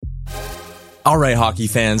All right, hockey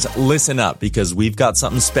fans, listen up because we've got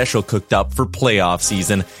something special cooked up for playoff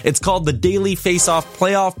season. It's called the Daily Face-Off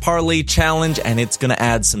Playoff Parlay Challenge, and it's going to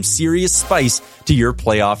add some serious spice to your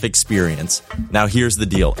playoff experience. Now, here's the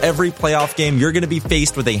deal. Every playoff game, you're going to be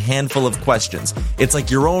faced with a handful of questions. It's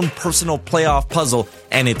like your own personal playoff puzzle,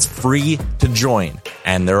 and it's free to join.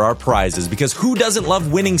 And there are prizes, because who doesn't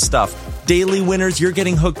love winning stuff? Daily winners, you're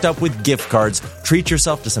getting hooked up with gift cards. Treat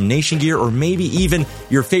yourself to some Nation gear or maybe even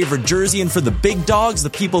your favorite jersey. And for the big dogs, the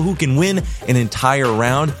people who can win an entire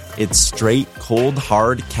round, it's straight, cold,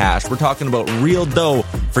 hard cash. We're talking about real dough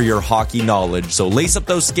for your hockey knowledge. So lace up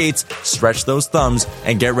those skates, stretch those thumbs,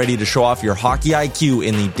 and get ready to show off your hockey IQ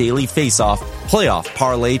in the Daily Face-Off Playoff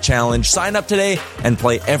Parlay Challenge. Sign up today and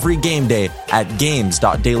play every game day at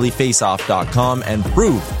games.dailyfaceoff.com and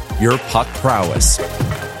prove your puck prowess.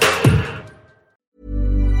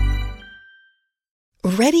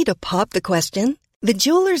 Ready to pop the question? The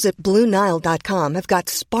jewelers at BlueNile.com have got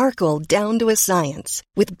sparkle down to a science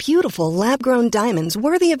with beautiful lab-grown diamonds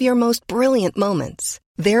worthy of your most brilliant moments.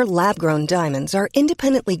 Their lab-grown diamonds are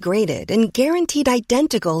independently graded and guaranteed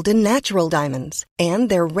identical to natural diamonds, and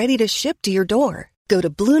they're ready to ship to your door. Go to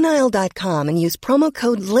BlueNile.com and use promo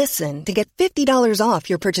code LISTEN to get $50 off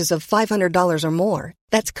your purchase of $500 or more.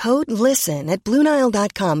 That's code LISTEN at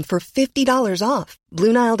BlueNile.com for $50 off.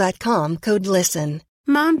 BlueNile.com, code LISTEN.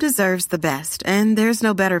 Mom deserves the best, and there's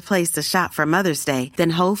no better place to shop for Mother's Day than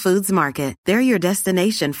Whole Foods Market. They're your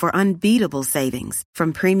destination for unbeatable savings,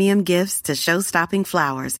 from premium gifts to show-stopping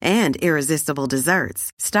flowers and irresistible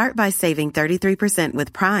desserts. Start by saving 33%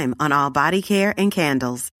 with Prime on all body care and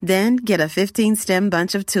candles. Then get a 15-stem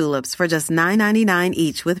bunch of tulips for just $9.99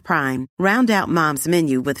 each with Prime. Round out Mom's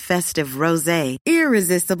menu with festive rosé,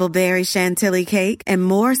 irresistible berry chantilly cake, and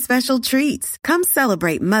more special treats. Come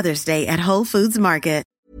celebrate Mother's Day at Whole Foods Market.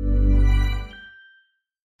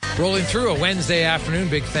 Rolling through a Wednesday afternoon.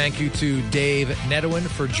 Big thank you to Dave Nedwin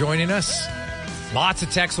for joining us. Lots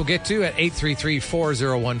of texts we'll get to at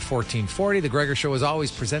 833-401-1440. The Gregor Show is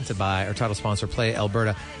always presented by our title sponsor,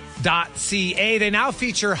 PlayAlberta.ca. They now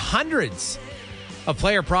feature hundreds of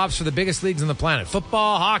player props for the biggest leagues on the planet.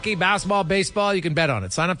 Football, hockey, basketball, baseball. You can bet on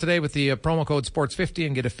it. Sign up today with the promo code SPORTS50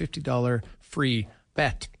 and get a $50 free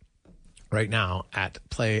bet right now at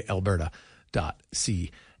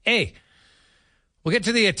PlayAlberta.ca. We'll get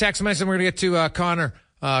to the text message. We're going to get to Connor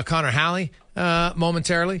Halley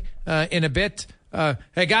momentarily in a bit.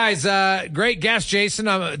 Hey, guys, great guest, Jason.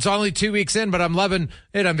 It's only 2 weeks in, but I'm loving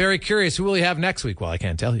it. I'm very curious. Who will he have next week? Well, I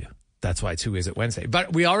can't tell you. That's why it's Who Is It Wednesday.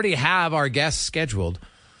 But we already have our guests scheduled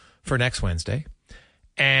for next Wednesday.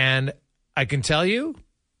 And I can tell you,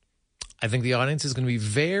 I think the audience is going to be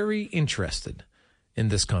very interested in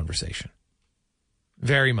this conversation.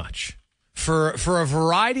 Very much. For a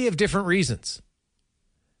variety of different reasons.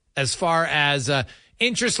 As far as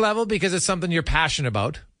interest level, because it's something you're passionate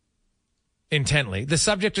about intently. The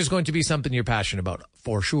subject is going to be something you're passionate about,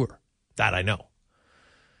 for sure. That I know.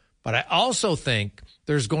 But I also think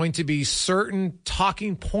there's going to be certain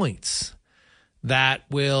talking points that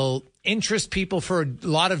will interest people for a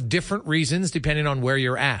lot of different reasons, depending on where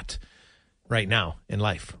you're at right now in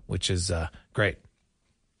life, which is great.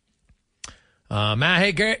 Matt,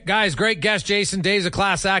 hey, guys, great guest, Jason. Dave's a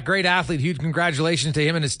class act, great athlete. Huge congratulations to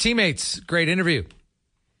him and his teammates. Great interview.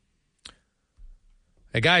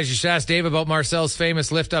 Hey, guys, you should ask Dave about Marcel's famous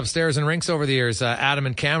lift upstairs and rinks over the years, Adam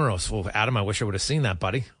and Camaros. Well, Adam, I wish I would have seen that,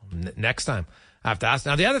 buddy. Next time, I have to ask.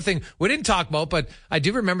 Now, the other thing we didn't talk about, but I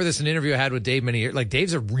do remember this in an interview I had with Dave many years. Like,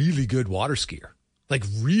 Dave's a really good water skier. Like,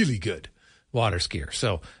 really good water skier.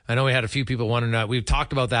 So I know we had a few people wondering, we've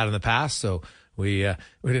talked about that in the past, so we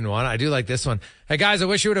didn't want it. I do like this one. Hey, guys, I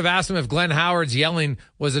wish you would have asked him if Glenn Howard's yelling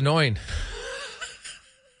was annoying.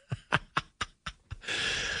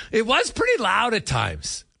 It was pretty loud at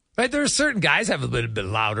times, right? There are certain guys have a little bit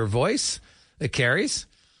louder voice that carries.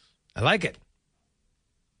 I like it.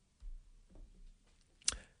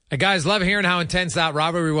 Hey, guys, love hearing how intense that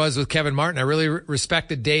rivalry was with Kevin Martin. I really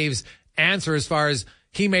respected Dave's answer as far as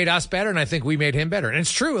he made us better, and I think we made him better. And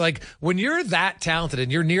it's true. Like, when you're that talented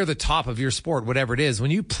and you're near the top of your sport, whatever it is,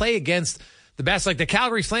 when you play against the best, like the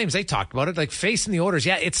Calgary Flames, they talked about it, like facing the Oilers.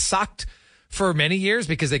 Yeah, it sucked for many years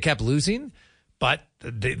because they kept losing, but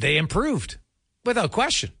they improved without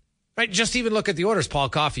question. Right? Just even look at the Oilers, Paul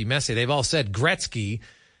Coffey, Messier. They've all said Gretzky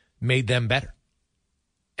made them better.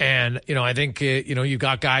 And, I think, you've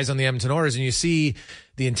got guys on the Edmonton Oilers and you see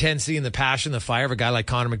the intensity and the passion, the fire of a guy like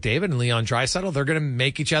Connor McDavid and Leon Draisaitl. They're going to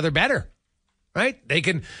make each other better, right? They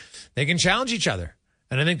can challenge each other.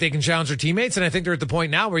 And I think they can challenge their teammates. And I think they're at the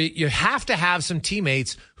point now where you have to have some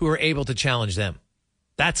teammates who are able to challenge them.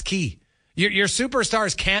 That's key. Your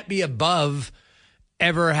superstars can't be above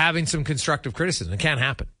ever having some constructive criticism. It can't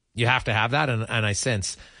happen. You have to have that, and I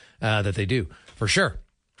sense that they do, for sure.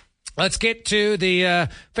 Let's get to the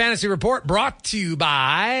Fantasy Report, brought to you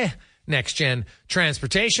by Next Gen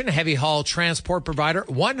Transportation, heavy haul transport provider,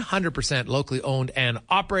 100% locally owned and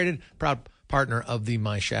operated, proud partner of the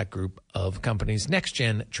MyShack group of companies,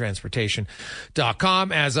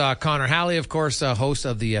 nextgentransportation.com. As Connor Halley, of course, host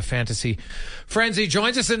of the Fantasy Frenzy,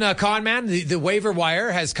 joins us in Con Man. The waiver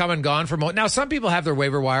wire has come and gone now. Some people have their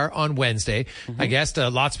waiver wire on Wednesday. I guess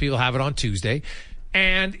lots of people have it on Tuesday.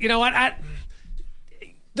 And you know what?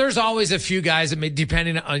 There's always a few guys that may,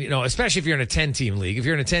 depending on, especially if you're in a 10-team league. If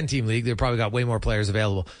you're in a 10-team league, they've probably got way more players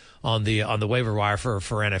available on the waiver wire for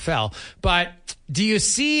NFL. But do you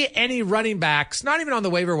see any running backs, not even on the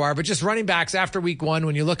waiver wire, but just running backs after week 1,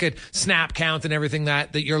 when you look at snap count and everything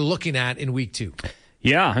that you're looking at in week 2?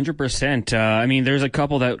 Yeah, 100%. I mean, there's a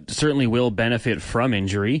couple that certainly will benefit from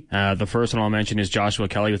injury. The first one I'll mention is Joshua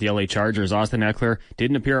Kelly with the LA Chargers. Austin Eckler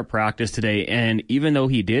didn't appear at practice today, and even though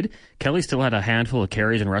he did, Kelly still had a handful of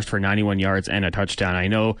carries and rushed for 91 yards and a touchdown. I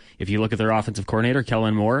know if you look at their offensive coordinator,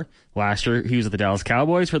 Kellen Moore, last year he was with the Dallas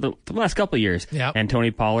Cowboys for the last couple of years. Yep. And Tony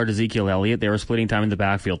Pollard, Ezekiel Elliott, they were splitting time in the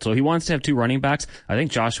backfield. So he wants to have 2 running backs. I think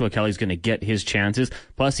Joshua Kelly's going to get his chances.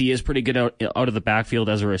 Plus, he is pretty good out of the backfield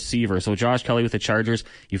as a receiver. So Josh Kelly with the Chargers,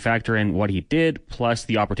 you factor in what he did, plus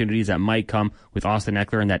the opportunities that might come with Austin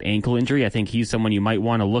Eckler and that ankle injury. I think he's someone you might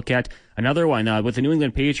want to look at. Another one with the New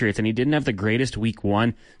England Patriots, and he didn't have the greatest week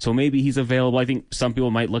 1, so maybe he's available. I think some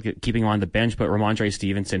people might look at keeping him on the bench, but Ramondre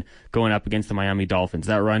Stevenson going up against the Miami Dolphins.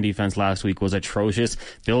 That run defense last week was atrocious.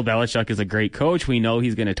 Bill Belichick is a great coach. We know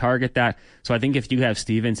he's going to target that. So I think if you have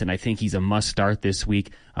Stevenson, I think he's a must start this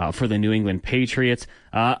week for the New England Patriots.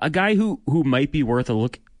 A guy who might be worth a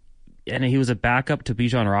look, and he was a backup to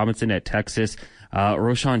Bijan Robinson at Texas,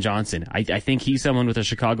 Roschon Johnson. I think he's someone with the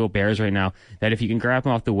Chicago Bears right now that if you can grab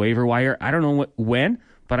him off the waiver wire, I don't know when,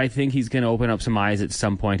 but I think he's going to open up some eyes at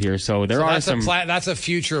some point here. So that's a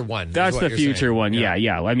future one. That's the future one.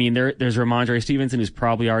 Yeah. I mean, there's Ramondre Stevenson, who's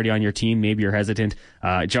probably already on your team. Maybe you're hesitant.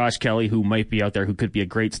 Josh Kelly, who might be out there, who could be a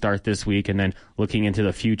great start this week. And then looking into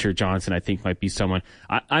the future, Johnson, I think might be someone.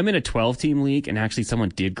 I'm in a 12-team league, and actually someone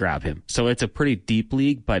did grab him. So it's a pretty deep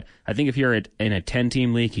league, but I think if you're in a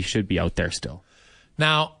 10-team league, he should be out there still.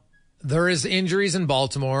 Now, there is injuries in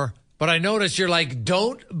Baltimore, but I noticed you're like,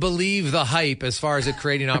 don't believe the hype as far as it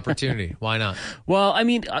creating opportunity. Why not? Well, I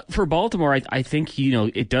mean, for Baltimore, I think,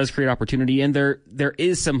 it does create opportunity, and there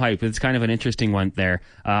is some hype. It's kind of an interesting one there.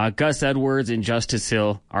 Gus Edwards and Justice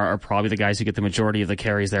Hill are probably the guys who get the majority of the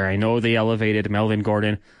carries there. I know they elevated Melvin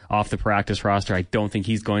Gordon off the practice roster. I don't think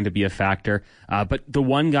he's going to be a factor. But the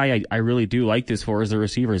one guy I really do like this for is the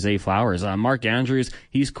receiver, Zay Flowers. Mark Andrews,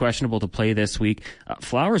 he's questionable to play this week.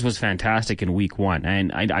 Flowers was fantastic in week 1,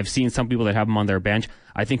 and I've seen some people that have him on their bench.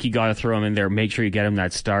 I think you got to throw him in there. Make sure you get him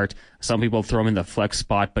that start. Some people throw him in the flex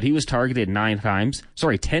spot, but he was targeted 10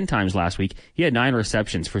 times last week. He had 9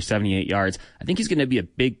 receptions for 78 yards. I think he's going to be a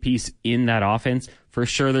big piece in that offense. For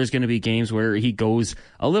sure, there's going to be games where he goes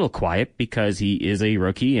a little quiet because he is a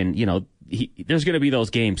rookie, and, there's going to be those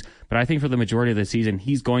games. But I think for the majority of the season,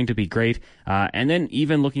 he's going to be great. And then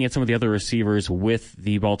even looking at some of the other receivers with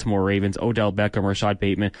the Baltimore Ravens, Odell Beckham, Rashad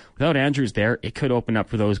Bateman, without Andrews there, it could open up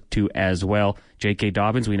for those two as well. J.K.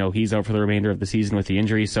 Dobbins, we know he's out for the remainder of the season with the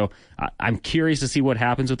injury. So I'm curious to see what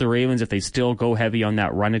happens with the Ravens if they still go heavy on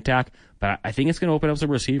that run attack. But I think it's going to open up some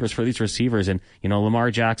receivers for these receivers. And,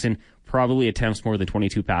 Lamar Jackson probably attempts more than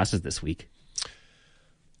 22 passes this week.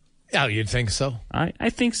 Yeah, you'd think so. I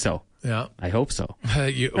think so. Yeah. I hope so.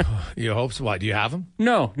 You hope so? What, do you have him?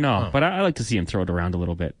 No. Oh. But I like to see him throw it around a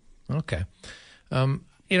little bit. Okay. You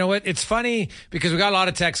know what? It's funny because we got a lot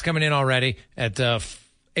of texts coming in already at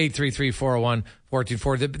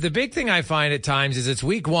 833-401-1440. The big thing I find at times is it's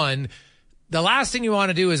week 1. The last thing you want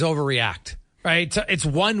to do is overreact, right? It's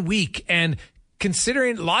 1 week. And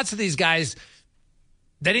considering lots of these guys,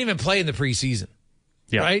 they didn't even play in the preseason.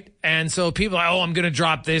 Yeah. Right? And so people are, I'm going to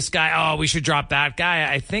drop this guy. Oh, we should drop that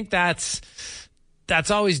guy. I think that's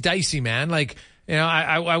always dicey, man. Like,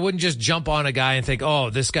 I wouldn't just jump on a guy and think, oh,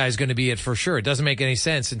 this guy's going to be it for sure. It doesn't make any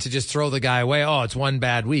sense. And to just throw the guy away, oh, it's one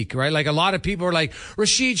bad week, right? Like a lot of people are like,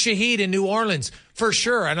 Rashid Shaheed in New Orleans, for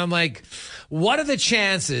sure. And I'm like, what are the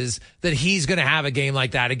chances that he's going to have a game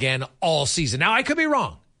like that again all season? Now, I could be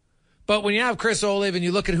wrong. But when you have Chris Olave and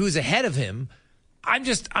you look at who's ahead of him,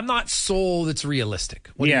 I'm not sold it's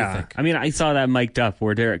realistic. What do you think? I mean, I saw that mic'd up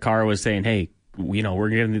where Derek Carr was saying, hey, we're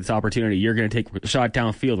getting this opportunity. You're going to take a shot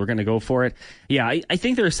downfield. We're going to go for it. Yeah, I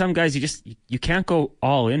think there are some guys you can't go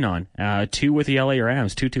all in on. Two with the LA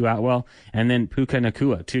Rams, Tutu Atwell, and then Puka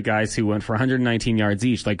Nacua, two guys who went for 119 yards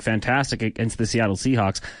each, like fantastic against the Seattle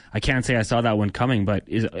Seahawks. I can't say I saw that one coming, but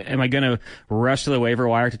am I going to rush to the waiver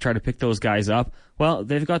wire to try to pick those guys up? Well,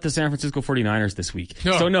 they've got the San Francisco 49ers this week.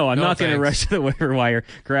 So no, I'm not going to rush to the waiver wire,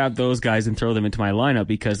 grab those guys and throw them into my lineup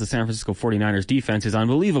because the San Francisco 49ers defense is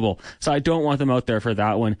unbelievable. So I don't want them out there for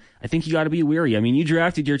that one. I think you got to be wary. I mean, you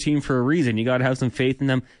drafted your team for a reason. You got to have some faith in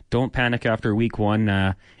them. Don't panic after week one.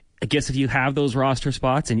 I guess if you have those roster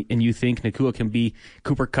spots and you think Nacua can be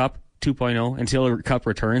Cooper Kupp 2.0 until Kupp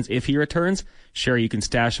returns, if he returns, sure, you can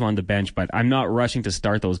stash him on the bench, but I'm not rushing to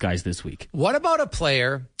start those guys this week. What about a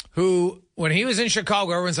player who, when he was in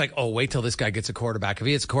Chicago, everyone's like, oh, wait till this guy gets a quarterback. If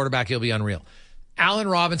he gets a quarterback, he'll be unreal. Allen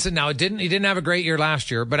Robinson. Now, he didn't have a great year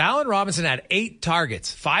last year, but Allen Robinson had 8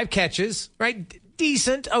 targets, 5 catches, right?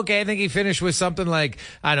 Decent. Okay, I think he finished with something like,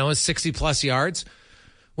 60-plus yards.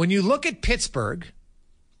 When you look at Pittsburgh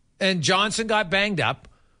and Johnson got banged up,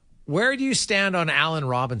 where do you stand on Allen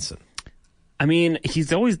Robinson? I mean,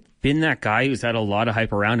 he's always been that guy who's had a lot of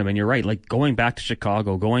hype around him. And you're right, like going back to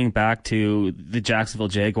Chicago, going back to the Jacksonville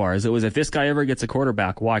Jaguars, it was if this guy ever gets a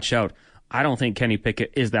quarterback, watch out. I don't think Kenny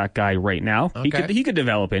Pickett is that guy right now. Okay. He could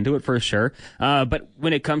develop into it for sure. But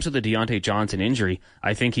when it comes to the Deontay Johnson injury,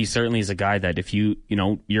 I think he certainly is a guy that if you're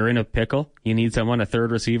in a pickle, you need someone, a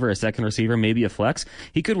third receiver, a second receiver, maybe a flex,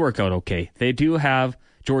 he could work out okay. They do have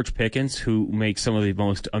George Pickens, who makes some of the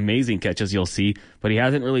most amazing catches you'll see, but he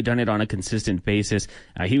hasn't really done it on a consistent basis.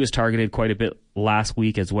 He was targeted quite a bit last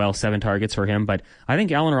week as well, 7 targets for him. But I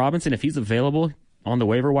think Allen Robinson, if he's available on the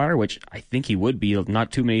waiver wire, which I think he would be,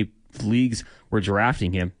 not too many leagues were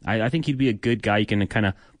drafting him, I think he'd be a good guy you can kind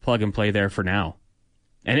of plug and play there for now.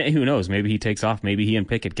 And who knows, maybe he takes off. Maybe he and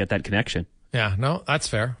Pickett get that connection. Yeah, no, that's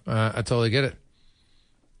fair. I totally get it.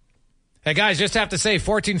 Hey, guys, just have to say,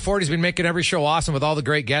 1440's been making every show awesome with all the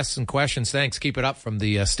great guests and questions. Thanks. Keep it up from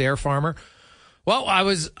the Stair Farmer. Well, I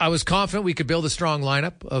was confident we could build a strong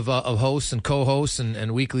lineup of hosts and co-hosts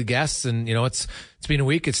and weekly guests. And, it's been a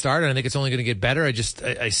week. It started. I think it's only going to get better. I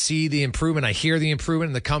see the improvement. I hear the improvement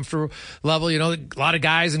in the comfort level. A lot of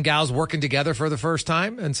guys and gals working together for the first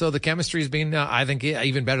time. And so the chemistry has been, I think,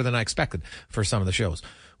 even better than I expected for some of the shows,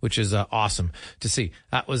 which is awesome to see.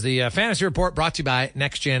 That was the Fantasy Report brought to you by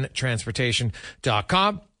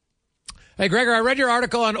NextGenTransportation.com. Hey, Gregor, I read your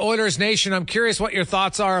article on Oilers Nation. I'm curious what your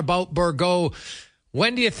thoughts are about Bourgault.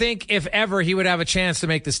 When do you think, if ever, he would have a chance to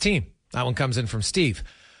make this team? That one comes in from Steve.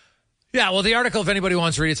 Yeah, well, the article, if anybody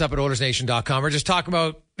wants to read it, it's up at OilersNation.com. We're just talking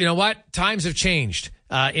about, times have changed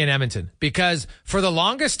in Edmonton. Because for the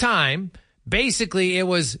longest time, basically it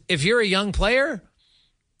was, if you're a young player,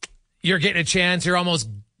 you're getting a chance. You're almost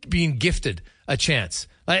being gifted a chance.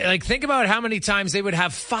 Like think about how many times they would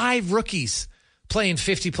have 5 rookies playing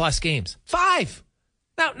 50-plus games. 5.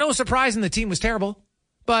 Now, no surprise, and the team was terrible.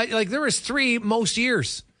 But, there was 3 most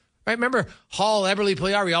years. Right? Remember, Hall, Eberle,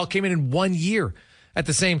 Playari all came in 1 year at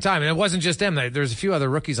the same time. And it wasn't just them. There's a few other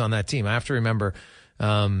rookies on that team. I have to remember,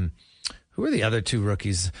 who are the other 2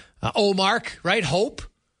 rookies? Mark, right? Hope.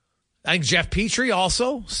 I think Jeff Petrie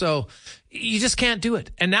also. So you just can't do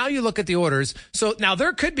it. And now you look at the orders. So now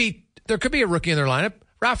there could be a rookie in their lineup.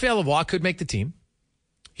 Raphael Lavoie could make the team.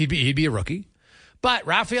 He'd be a rookie. But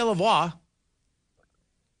Raphael Lavoie,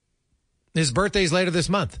 his birthday's later this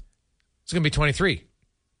month. It's going to be 23.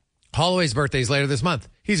 Holloway's birthday's later this month.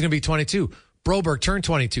 He's going to be 22. Broberg turned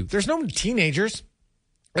 22. There's no teenagers.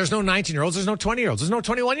 There's no 19-year-olds. There's no 20-year-olds. There's no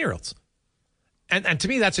 21-year-olds. And to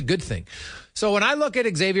me, that's a good thing. So when I look at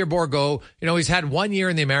Xavier Bourgault, he's had 1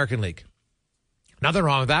 year in the American League. Nothing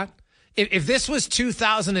wrong with that. If this was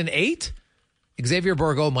 2008, Xavier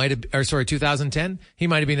Bourgault 2010, he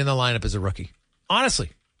might have been in the lineup as a rookie. Honestly,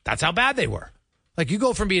 that's how bad they were. You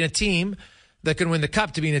go from being a team that can win the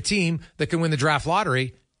cup to being a team that can win the draft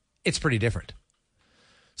lottery. It's pretty different.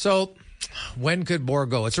 So when could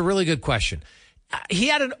Bourgault? It's a really good question. He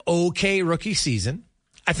had an okay rookie season.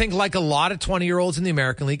 I think like a lot of 20-year-olds in the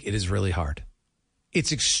American League, it is really hard.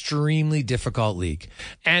 It's extremely difficult league.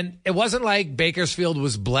 And it wasn't like Bakersfield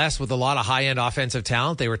was blessed with a lot of high-end offensive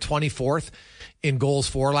talent. They were 24th in goals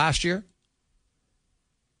for last year.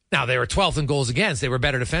 Now, they were 12th in goals against. They were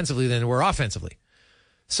better defensively than they were offensively.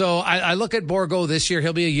 So I look at Bourgault this year.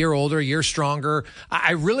 He'll be a year older, a year stronger.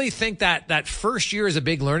 I really think that first year is a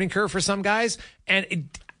big learning curve for some guys. And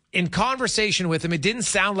in conversation with him, it didn't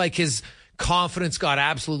sound like his confidence got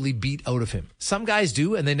absolutely beat out of him. Some guys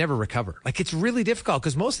do, and they never recover. It's really difficult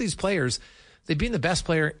because most of these players, they've been the best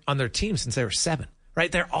player on their team since they were 7.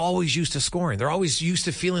 right? They're always used to scoring. They're always used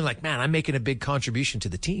to feeling like, man, I'm making a big contribution to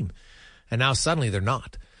the team. And now suddenly they're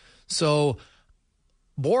not. So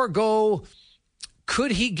Bourgault,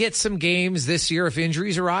 could he get some games this year if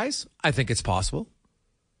injuries arise? I think it's possible.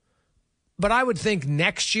 But I would think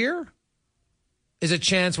next year is a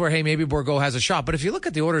chance where, hey, maybe Bourgault has a shot. But if you look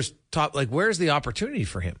at the Oilers' top, like, where's the opportunity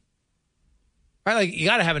for him? Right? Like, you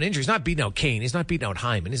got to have an injury. He's not beating out Kane. He's not beating out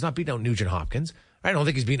Hyman. He's not beating out Nugent Hopkins. I don't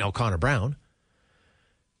think he's beating out Connor Brown.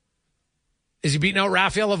 Is he beating out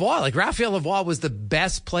Raphael Lavoie? Like, Raphael Lavoie was the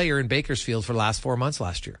best player in Bakersfield for the last 4 months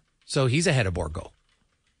last year. So he's ahead of Bourgault.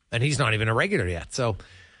 And he's not even a regular yet. So,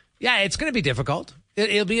 yeah, it's going to be difficult.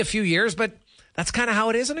 It'll be a few years, but that's kind of how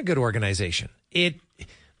it is in a good organization.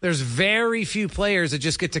 There's very few players that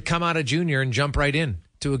just get to come out of junior and jump right in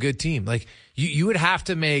to a good team. Like, you would have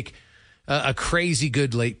to make a crazy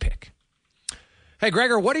good late pick. Hey,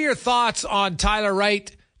 Gregor, what are your thoughts on Tyler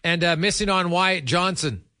Wright and missing on Wyatt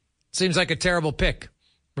Johnson? Seems like a terrible pick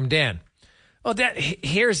from Dan. Well, Dan,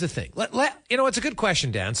 here's the thing. It's a good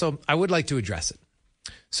question, Dan, so I would like to address it.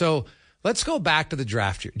 So let's go back to the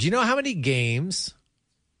draft year. Do you know how many games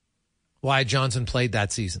Wyatt Johnson played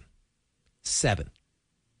that season? 7.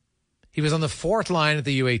 He was on the 4th line at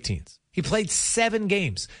the U18s. He played 7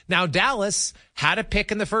 games. Now, Dallas had a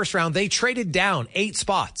pick in the first round. They traded down 8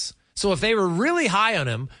 spots. So if they were really high on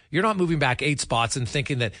him, you're not moving back 8 spots and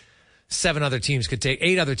thinking that 8 other teams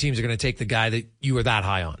are going to take the guy that you were that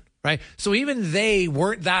high on, right? So even they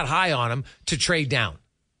weren't that high on him to trade down.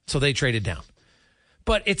 So they traded down.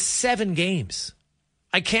 But it's 7 games.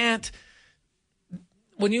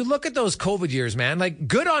 When you look at those COVID years, man, like,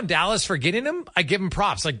 good on Dallas for getting him. I give him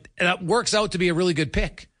props. Like, that works out to be a really good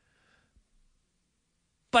pick.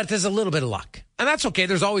 But there's a little bit of luck. And that's okay.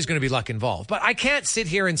 There's always going to be luck involved. But I can't sit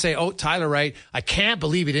here and say, oh, Tyler Wright, I can't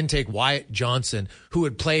believe he didn't take Wyatt Johnson, who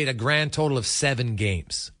had played a grand total of 7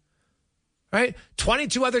 games. Right?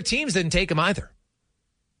 22 other teams didn't take him either.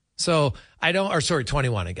 So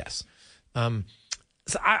 21, I guess. So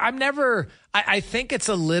I think it's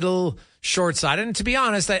a little short-sighted. And to be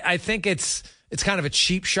honest, I think it's kind of a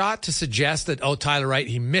cheap shot to suggest that, oh, Tyler Wright,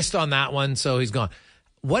 he missed on that one, so he's gone.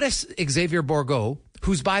 What if Xavier Bourgault,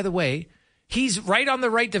 who's, by the way, he's right on the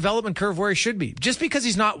right development curve where he should be. Just because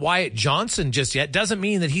he's not Wyatt Johnson just yet doesn't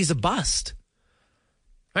mean that he's a bust.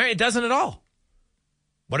 All right, it doesn't at all.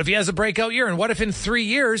 What if he has a breakout year? And what if in 3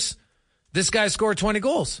 years, this guy scored 20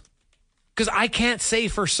 goals? Because I can't say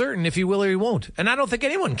for certain if he will or he won't. And I don't think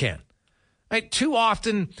anyone can. Right? Too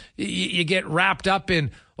often, you get wrapped up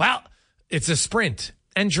in, well, it's a sprint.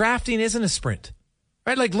 And drafting isn't a sprint.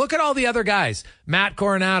 Right? Like, look at all the other guys. Matt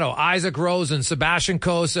Coronado, Isaac Rosen, Sebastian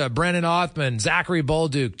Cossa, Brennan Othman, Zachary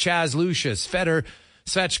Bolduc, Chaz Lucius, Fedor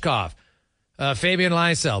Svechkov, Fabian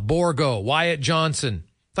Lysell, Bourgault, Wyatt Johnson.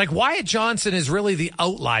 Like, Wyatt Johnson is really the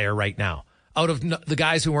outlier right now out of the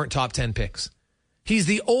guys who weren't top 10 picks. He's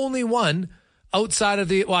the only one outside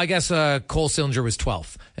of I guess Cole Sillinger was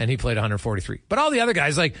 12th, and he played 143. But all the other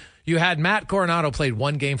guys, like, you had Matt Coronado played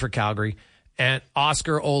 1 game for Calgary, and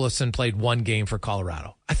Oscar Olofsson played 1 game for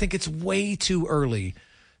Colorado. I think it's way too early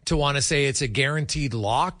to want to say it's a guaranteed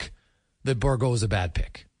lock that Bourgault is a bad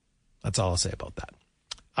pick. That's all I'll say about that.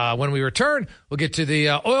 When we return, we'll get to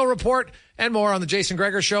the oil report and more on the Jason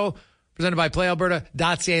Gregor Show, presented by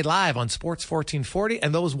PlayAlberta.ca live on Sports 1440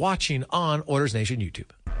 and those watching on Oilers Nation YouTube.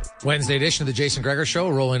 Wednesday edition of the Jason Gregor Show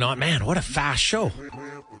rolling on. Man, what a fast show.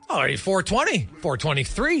 Already 420,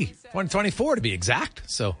 423, 124 to be exact.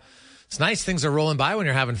 So it's nice. Things are rolling by when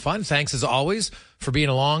you're having fun. Thanks, as always, for being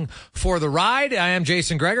along for the ride. I am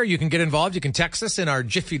Jason Gregor. You can get involved. You can text us in our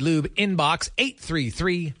Jiffy Lube inbox.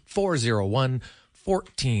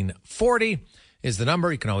 833-401-1440 is the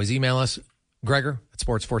number. You can always email us. Gregor at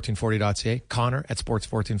sports1440.ca. Connor at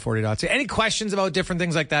sports1440.ca. Any questions about different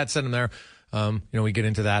things like that, send them there. We get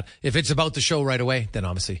into that. If it's about the show right away, then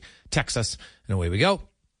obviously text us and away we go.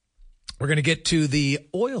 We're going to get to the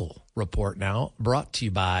oil report now, brought to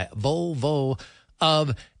you by Volvo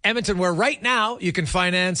of Edmonton, where right now you can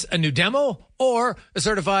finance a new demo or a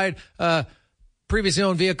certified previously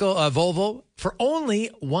owned vehicle, Volvo, for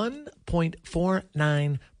only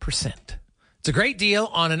 1.49%. It's a great deal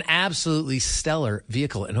on an absolutely stellar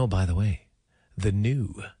vehicle. And oh, by the way, the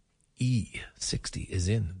new E60 is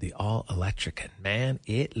in the all-electric, and man,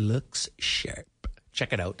 it looks sharp.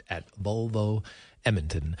 Check it out at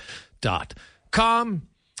VolvoEdmonton.com.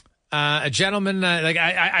 A gentleman,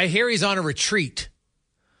 I hear he's on a retreat.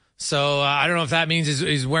 So I don't know if that means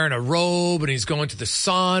he's wearing a robe and he's going to the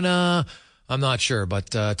sauna. I'm not sure,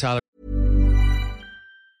 but Tyler.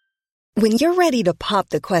 When you're ready to pop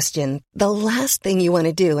the question, the last thing you want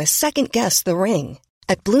to do is second-guess the ring.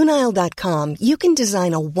 At BlueNile.com, you can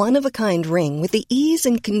design a one-of-a-kind ring with the ease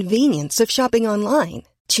and convenience of shopping online.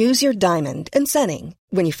 Choose your diamond and setting.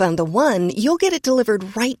 When you find the one, you'll get it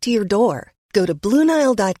delivered right to your door. Go to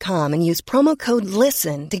BlueNile.com and use promo code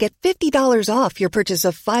LISTEN to get $50 off your purchase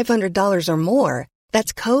of $500 or more.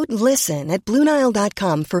 That's code LISTEN at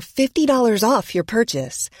BlueNile.com for $50 off your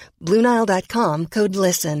purchase. BlueNile.com, code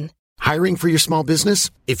LISTEN. Hiring for your small business?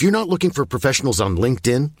 If you're not looking for professionals on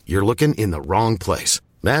LinkedIn, you're looking in the wrong place.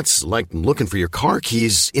 That's like looking for your car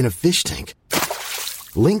keys in a fish tank.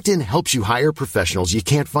 LinkedIn helps you hire professionals you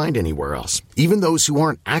can't find anywhere else, even those who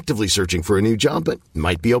aren't actively searching for a new job but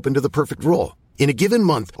might be open to the perfect role. In a given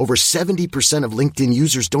month, over 70% of LinkedIn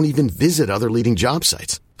users don't even visit other leading job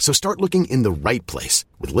sites. So start looking in the right place.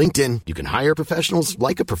 With LinkedIn, you can hire professionals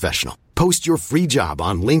like a professional. Post your free job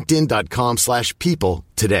on linkedin.com/people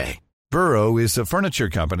today. Burrow is a furniture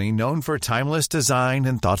company known for timeless design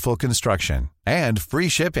and thoughtful construction and free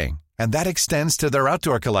shipping, and that extends to their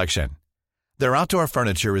outdoor collection. Their outdoor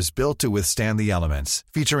furniture is built to withstand the elements,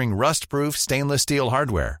 featuring rust-proof stainless steel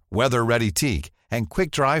hardware, weather-ready teak, and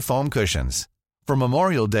quick-dry foam cushions. For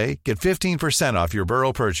Memorial Day, get 15% off your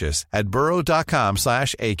Burrow purchase at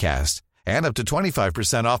burrow.com/ACAST and up to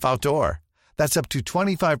 25% off outdoor. That's up to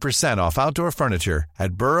 25% off outdoor furniture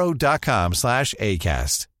at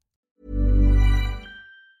burrow.com/ACAST.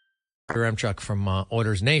 Remchuk from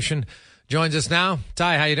Oilers Nation joins us now.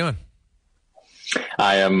 Ty, how you doing?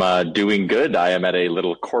 I am doing good. I am at a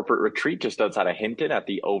little corporate retreat just outside of Hinton at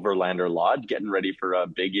the Overlander Lodge, getting ready for a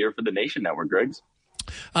big year for the Nation Network, Griggs.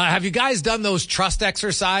 Have you guys done those trust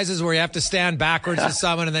exercises where you have to stand backwards to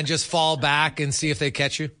someone and then just fall back and see if they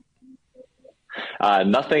catch you?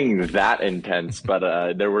 Nothing that intense,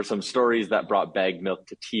 but there were some stories that brought bag milk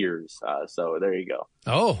to tears. So there you go.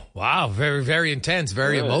 Oh, wow. Very, very intense,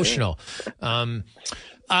 very emotional.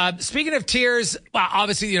 Speaking of tears, well,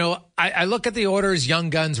 obviously, I look at the Oilers' Young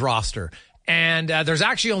Guns roster. And there's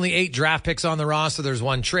actually only 8 draft picks on the roster. There's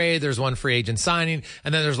one trade, there's one free agent signing,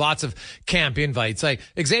 and then there's lots of camp invites. Like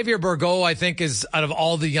Xavier Bourgault, I think, is out of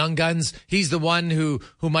all the young guns, he's the one who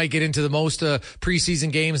might get into the most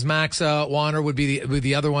preseason games. Max Warner would be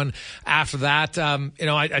the other one after that.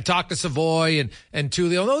 I talked to Savoy and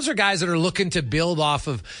Tullio. Those are guys that are looking to build off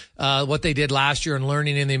of what they did last year and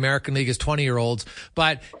learning in the American League as 20-year-olds.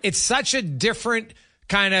 But it's such a different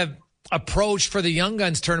kind of approach for the Young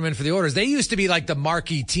Guns tournament for the Oilers. They used to be like the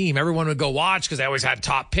marquee team. Everyone would go watch because they always had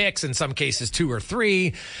top picks, in some cases 2 or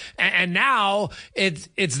 3. And now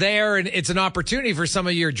it's there, and it's an opportunity for some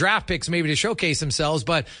of your draft picks maybe to showcase themselves.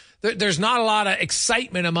 But there's not a lot of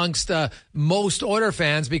excitement amongst most Oiler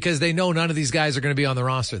fans because they know none of these guys are going to be on the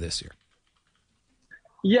roster this year.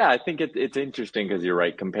 Yeah, I think it's interesting because you're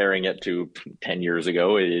right. Comparing it to 10 years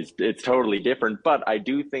ago, it's totally different. But I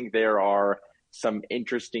do think there are some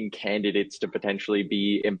interesting candidates to potentially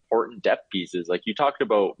be important depth pieces. Like you talked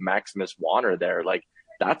about Maximus Warner there. Like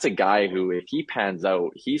that's a guy who, if he pans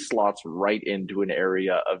out, he slots right into an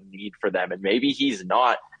area of need for them. And maybe he's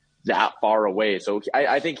not that far away. So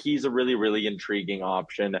I think he's a really, really intriguing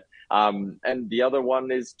option. And the other one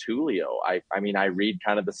is Tullio. I mean, I read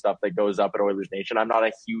kind of the stuff that goes up at Oilers Nation. I'm not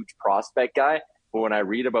a huge prospect guy, but when I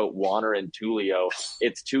read about Warner and Tullio,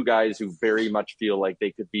 it's 2 guys who very much feel like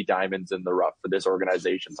they could be diamonds in the rough for this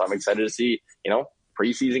organization. So I'm excited to see,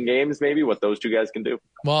 preseason games, maybe what those 2 guys can do.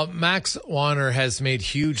 Well, Max Warner has made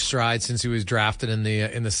huge strides since he was drafted in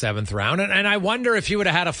the 7th round. And I wonder if he would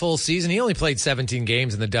have had a full season. He only played 17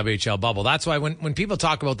 games in the WHL bubble. That's why when people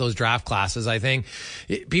talk about those draft classes, I think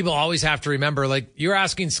people always have to remember, like, you're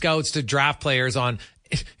asking scouts to draft players on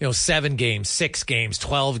 7 games, 6 games,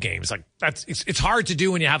 12 games. Like it's hard to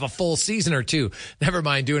do when you have a full season or 2. Never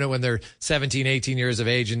mind doing it when they're 17, 18 years of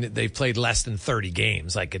age and they've played less than 30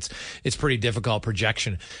 games. Like it's pretty difficult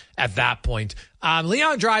projection at that point.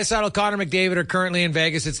 Leon Draisaitl, Connor McDavid are currently in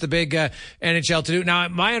Vegas. It's the big NHL to do. Now,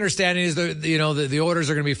 my understanding is the Oilers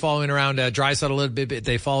are going to be following around Draisaitl a little bit.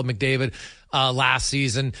 They followed McDavid last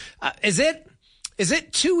season. Is it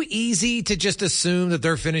too easy to just assume that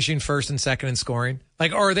they're finishing first and second in scoring?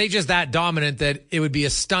 Like, or are they just that dominant that it would be a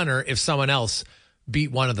stunner if someone else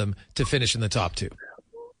beat one of them to finish in the top 2?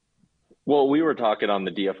 Well, we were talking on the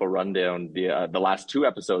DFO Rundown the last 2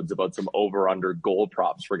 episodes about some over-under goal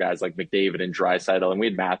props for guys like McDavid and Draisaitl, and we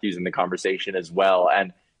had Matthews in the conversation as well.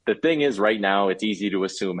 And the thing is, right now, it's easy to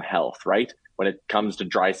assume health, right? When it comes to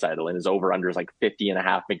Draisaitl and his over-under is like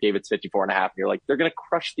 50.5, McDavid's 54.5, and you're like, they're going to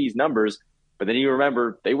crush these numbers. But then you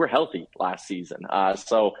remember they were healthy last season.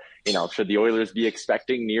 So, should the Oilers be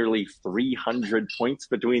expecting nearly 300 points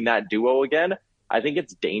between that duo again? I think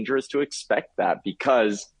it's dangerous to expect that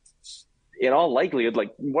because in all likelihood,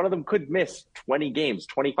 like one of them could miss 20 games,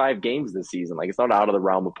 25 games this season. Like it's not out of the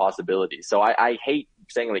realm of possibility. So I hate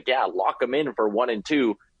saying like, yeah, lock them in for 1 and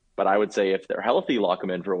 2. But I would say if they're healthy, lock them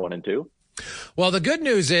in for 1 and 2. Well, the good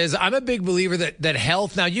news is I'm a big believer that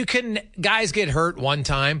health, now guys get hurt one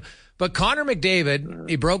time, but Connor McDavid,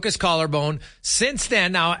 he broke his collarbone. Since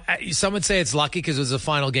then, now some would say it's lucky because it was the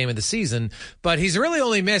final game of the season, but he's really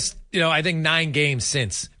only missed, I think 9 games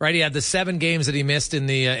since, right? He had the 7 games that he missed in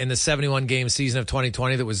the 71 game season of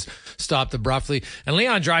 2020 that was stopped abruptly. And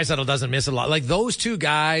Leon Draisaitl doesn't miss a lot. Like those two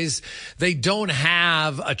guys, they don't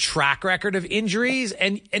have a track record of injuries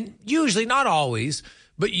and usually, not always,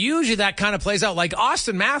 but usually that kind of plays out. Like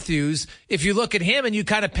Austin Matthews, if you look at him and you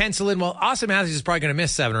kind of pencil in, well, Austin Matthews is probably going to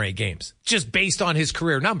miss 7 or 8 games just based on his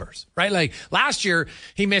career numbers, right? Like last year,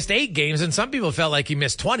 he missed 8 games and some people felt like he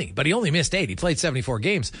missed 20, but he only missed 8. He played 74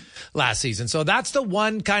 games last season. So that's the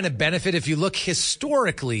one kind of benefit. If you look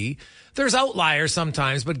historically, there's outliers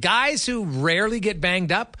sometimes, but guys who rarely get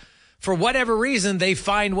banged up, for whatever reason, they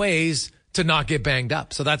find ways to not get banged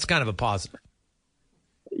up. So that's kind of a positive.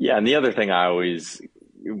 Yeah. And the other thing I always,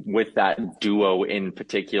 with that duo in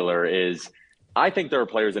particular, is I think there are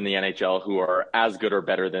players in the NHL who are as good or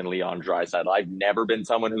better than Leon Draisaitl. I've never been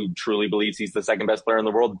someone who truly believes he's the second best player in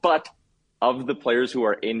the world, but of the players who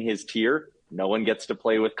are in his tier, no one gets to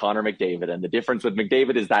play with Connor McDavid. And the difference with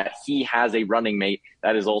McDavid is that he has a running mate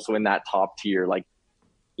that is also in that top tier. Like,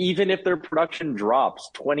 even if their production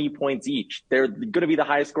drops 20 points each, they're going to be the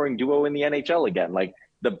highest scoring duo in the NHL again. Like,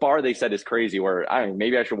 the bar they set is crazy, where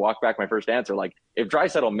maybe I should walk back my first answer. Like if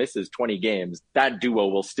Draisaitl misses 20 games, that duo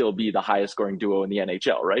will still be the highest scoring duo in the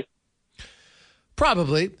NHL, right?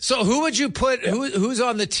 Probably. So who would you put, who's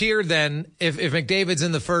on the tier then? If McDavid's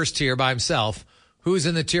in the first tier by himself, who's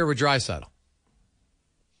in the tier with Draisaitl?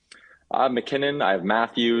 McKinnon, I have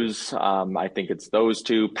Matthews. I think it's those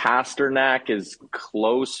two. Pasternak is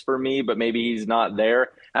close for me, but maybe he's not there.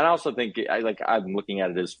 And I also think I'm looking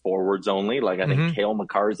at it as forwards only. Like I think Cale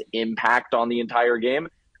Makar's impact on the entire game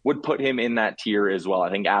would put him in that tier as well. I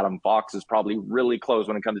think Adam Fox is probably really close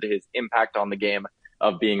when it comes to his impact on the game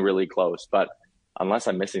of being really close. But unless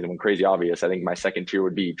I'm missing someone crazy obvious, I think my second tier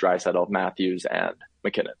would be Draisaitl, Matthews, and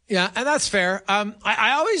McKinnon. Yeah, and that's fair.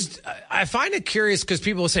 I find it curious because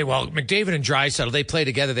people will say, well, McDavid and Draisaitl, they play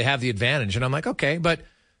together, they have the advantage. And I'm like, okay, but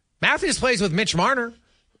Matthews plays with Mitch Marner.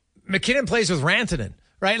 McKinnon plays with Rantanen,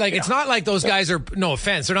 right? Like, It's not like those guys are, no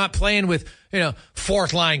offense, they're not playing with,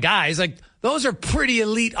 fourth line guys. Like, those are pretty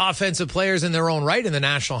elite offensive players in their own right in the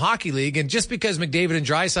National Hockey League. And just because McDavid and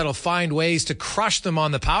Draisaitl find ways to crush them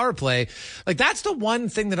on the power play, like that's the one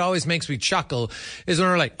thing that always makes me chuckle is when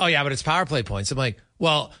we're like, oh yeah, but it's power play points. I'm like,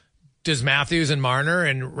 well, does Matthews and Marner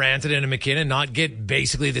and Rantanen and McKinnon not get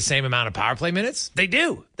basically the same amount of power play minutes? They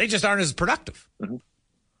do. They just aren't as productive. Mm-hmm.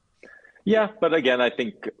 Yeah, but again, I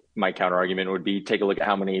think my counter argument would be take a look at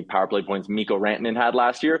how many power play points Mikko Rantanen had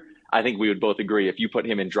last year. I think we would both agree if you put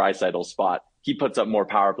him in Draisaitl's spot, he puts up more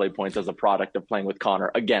power play points as a product of playing with Connor.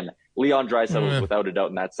 Again, Leon Draisaitl is without a doubt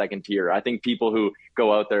in that second tier. I think people who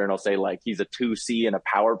go out there and will say like he's a 2C and a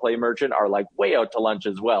power play merchant are like way out to lunch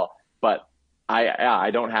as well. But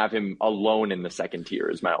I don't have him alone in the second tier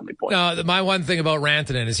is my only point. No, my one thing about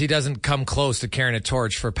Rantanen is he doesn't come close to carrying a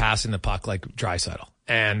torch for passing the puck like Draisaitl.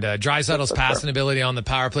 And Draisaitl's passing ability on the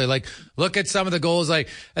power play, like look at some of the goals. Like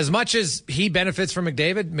as much as he benefits from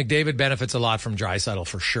McDavid benefits a lot from Draisaitl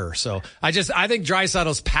for sure. So I think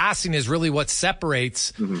Draisaitl's passing is really what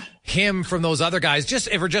separates him from those other guys. Just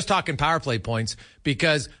if we're just talking power play points,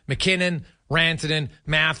 because McKinnon, Rantanen,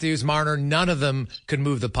 Matthews, Marner, none of them could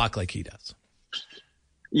move the puck like he does.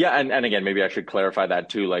 Yeah, and again, maybe I should clarify that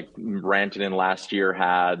too. Like Rantanen last year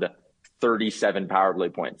had 37 power play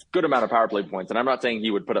points, good amount of power play points. And I'm not saying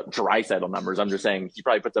he would put up Draisaitl numbers. I'm just saying he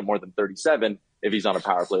probably puts up more than 37 if he's on a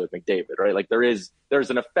power play with McDavid, right? Like there's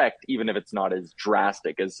an effect, even if it's not as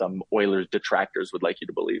drastic as some Oilers detractors would like you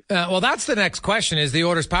to believe. Well, that's the next question is the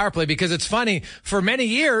Oilers power play, because it's funny for many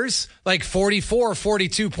years, like 44,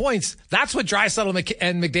 42 points. That's what Draisaitl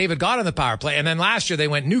and McDavid got on the power play. And then last year they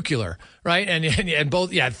went nuclear, right? And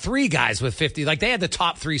both, three guys with 50, like they had the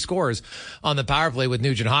top 3 scorers on the power play with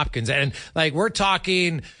Nugent Hopkins. And like, we're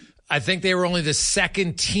talking, I think they were only the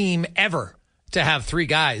second team ever to have 3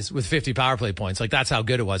 guys with 50 power play points. Like that's how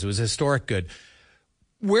good it was. It was historic good.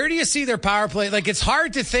 Where do you see their power play? Like it's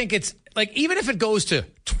hard to think it's like, even if it goes to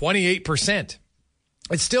 28%,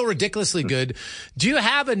 it's still ridiculously good. Do you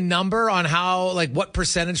have a number on how, like what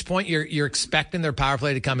percentage point you're expecting their power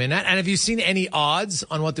play to come in at? And have you seen any odds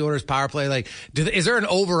on what the Oilers power play, like, is there an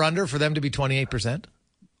over under for them to be 28%?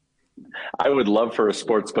 I would love for a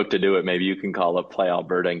sports book to do it. Maybe you can call up Play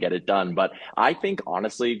Alberta and get it done. But I think,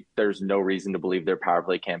 honestly, there's no reason to believe their power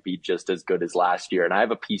play can't be just as good as last year. And I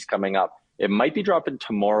have a piece coming up. It might be dropping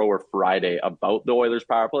tomorrow or Friday about the Oilers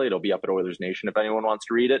power play. It'll be up at Oilers Nation if anyone wants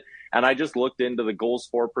to read it. And I just looked into the goals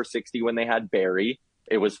for per 60 when they had Barrie.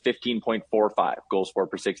 It was 15.45 goals for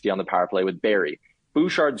per 60 on the power play with Barrie.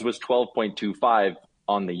 Bouchard's was 12.25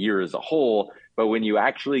 on the year as a whole. But when you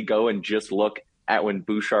actually go and just look at when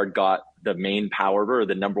Bouchard got the main power or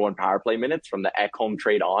the number one power play minutes from the Ekholm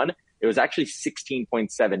trade on, it was actually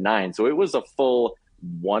 16.79. So it was a full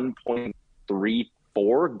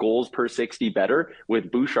 1.34 goals per 60 better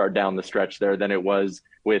with Bouchard down the stretch there than it was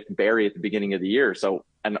with Barrie at the beginning of the year. So,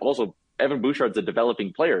 and also Evan Bouchard's a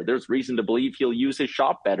developing player. There's reason to believe he'll use his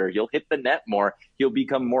shot better. He'll hit the net more. He'll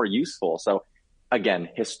become more useful. So again,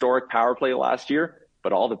 historic power play last year,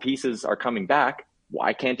 but all the pieces are coming back.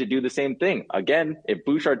 Why can't it do the same thing? Again, if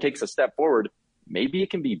Bouchard takes a step forward, maybe it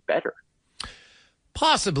can be better.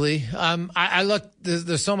 Possibly. I look,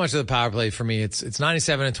 there's so much of the power play for me. It's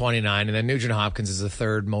 97 and 29, and then Nugent Hopkins is the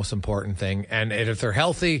third most important thing. And if they're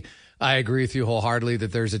healthy, I agree with you wholeheartedly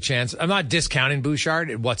that there's a chance. I'm not discounting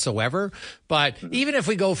Bouchard whatsoever, but even if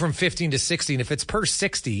we go from 15 to 16, if it's per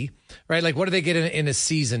 60, right? Like what do they get in a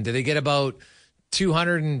season? Do they get about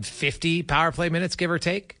 250 power play minutes, give or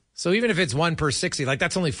take? So even if it's 1 per 60, like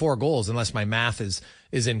that's only 4 goals, unless my math is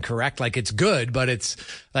incorrect. Like it's good, but it's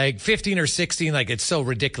like 15 or 16, like it's so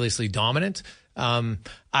ridiculously dominant. I'm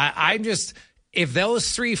just, if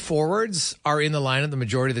those 3 forwards are in the lineup the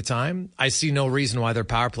majority of the time, I see no reason why their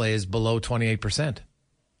power play is below 28%.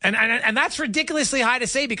 And that's ridiculously high to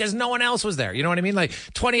say because no one else was there. You know what I mean? Like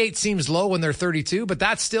 28 seems low when they're 32, but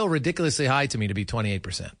that's still ridiculously high to me to be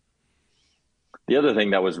 28%. The other thing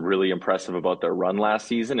that was really impressive about their run last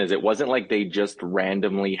season is it wasn't like they just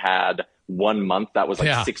randomly had 1 month that was like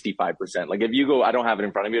 65%. Like if you go, I don't have it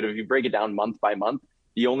in front of me, but if you break it down month by month,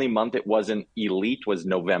 the only month it wasn't elite was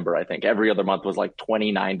November, I think. Every other month was like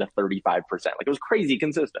 29 to 35%. Like it was crazy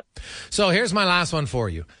consistent. So here's my last one for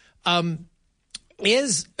you. Who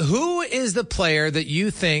is the player that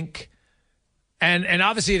you think, and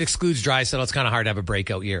obviously it excludes Draisaitl, it's kind of hard to have a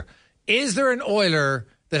breakout year. Is there an Oiler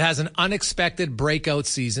that has an unexpected breakout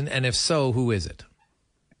season? And if so, who is it?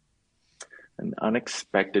 An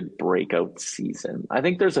unexpected breakout season. I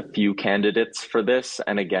think there's a few candidates for this.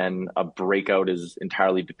 And again, a breakout is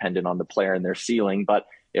entirely dependent on the player and their ceiling. But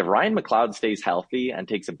if Ryan McLeod stays healthy and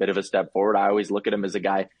takes a bit of a step forward, I always look at him as a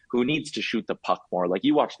guy who needs to shoot the puck more. Like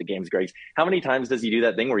you watch the games, Greg. How many times does he do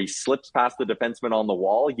that thing where he slips past the defenseman on the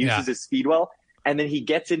wall, uses his speed well, and then he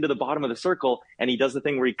gets into the bottom of the circle and he does the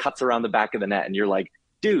thing where he cuts around the back of the net and you're like,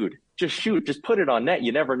 dude, just shoot, just put it on net.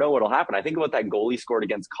 You never know what'll happen. I think about that goal he scored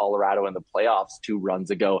against Colorado in the playoffs 2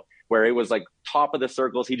 runs ago, where it was like top of the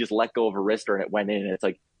circles. He just let go of a wrister and it went in. And it's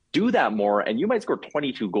like, do that more and you might score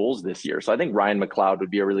 22 goals this year. So I think Ryan McLeod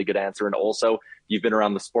would be a really good answer. And also, you've been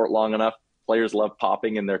around the sport long enough. Players love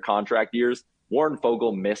popping in their contract years. Warren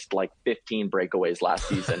Fogle missed like 15 breakaways last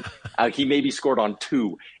season. He maybe scored on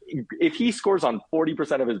 2. If he scores on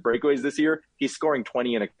 40% of his breakaways this year, he's scoring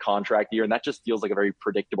 20 in a contract year. And that just feels like a very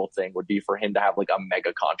predictable thing would be for him to have like a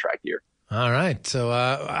mega contract year. All right. So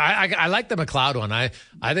I like the McLeod one. I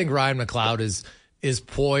think Ryan McLeod is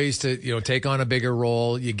poised to, take on a bigger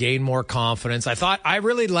role. You gain more confidence. I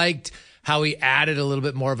really liked how he added a little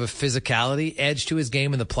bit more of a physicality edge to his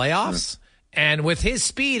game in the playoffs. And with his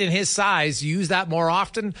speed and his size, use that more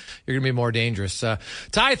often, you're going to be more dangerous.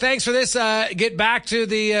 Ty, thanks for this. Get back to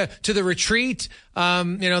the retreat,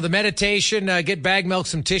 the meditation, get bag milk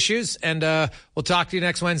some tissues, and we'll talk to you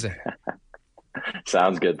next Wednesday.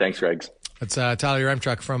 Sounds good. Thanks, Greg. That's Tyler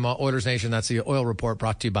Remchuk from Oilers Nation. That's the Oil Report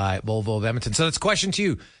brought to you by Volvo of Edmonton. So that's a question to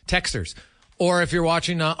you, texters, or if you're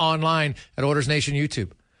watching online at Oilers Nation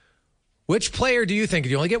YouTube. Which player do you think,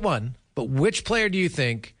 you only get one, but which player do you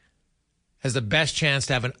think has the best chance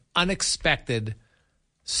to have an unexpected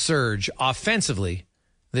surge offensively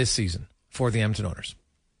this season for the Edmonton Oilers?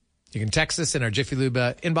 You can text us in our Jiffy Lube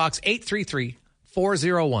inbox,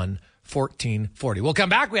 833-401-1440. We'll come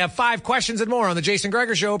back. We have 5 questions and more on the Jason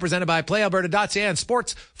Gregor Show, presented by PlayAlberta.ca and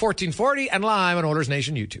Sports 1440 and live on Oilers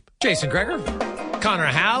Nation YouTube. Jason Gregor, Connor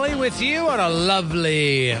Halley with you on a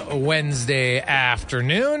lovely Wednesday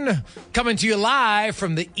afternoon. Coming to you live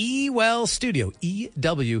from the eWell studio,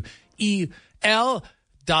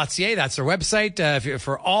 EWEL.ca. That's their website.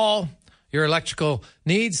 For all your electrical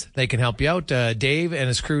needs, they can help you out. Dave and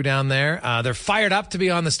his crew down there, they're fired up to be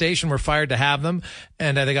on the station. We're fired to have them.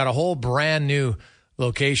 And they got a whole brand new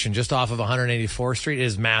location just off of 184th Street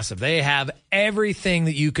is massive. They have everything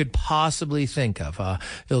that you could possibly think of.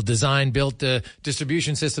 They'll design, built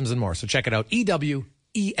distribution systems and more. So check it out, ewel.ca.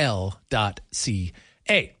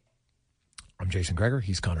 I'm Jason Gregor.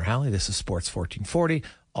 He's Connor Halley. This is Sports 1440.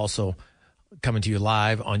 Also coming to you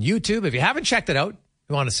live on YouTube. If you haven't checked it out,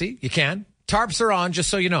 you want to see, you can. Tarps are on, just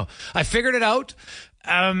so you know. I figured it out.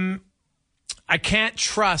 I can't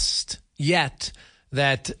trust yet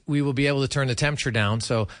that we will be able to turn the temperature down.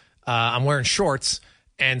 So I'm wearing shorts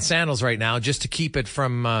and sandals right now just to keep it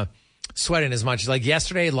from sweating as much. Like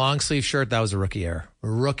yesterday, long sleeve shirt, that was a rookie error. A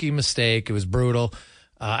rookie mistake. It was brutal.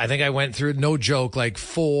 I think I went through, no joke, like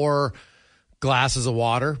 4 glasses of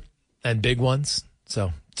water and big ones.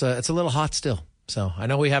 So it's a little hot still. So I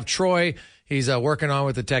know we have Troy. He's working on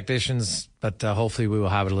with the technicians, but hopefully we will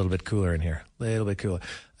have it a little bit cooler in here. A little bit cooler.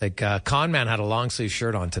 Like Conman had a long sleeve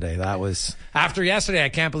shirt on today. That was after yesterday. I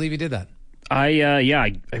can't believe he did that.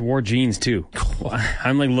 I wore jeans too.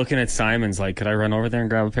 I'm like looking at Simon's like, could I run over there and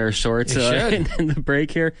grab a pair of shorts in the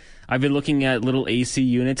break here? I've been looking at little AC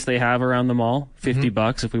units they have around the mall.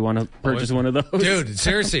 $50 if we want to purchase one of those. Dude,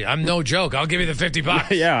 seriously, I'm no joke. I'll give you the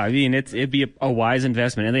 $50. Yeah, I mean it'd be a wise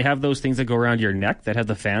investment. And they have those things that go around your neck that have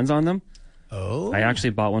the fans on them. Oh, I actually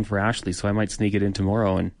bought one for Ashley, so I might sneak it in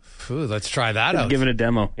tomorrow and let's try that out. Give it a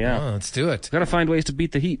demo. Yeah, let's do it. Got to find ways to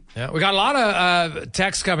beat the heat. Yeah, we got a lot of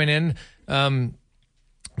texts coming in. The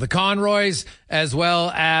Conroys, as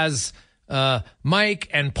well as Mike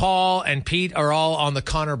and Paul and Pete, are all on the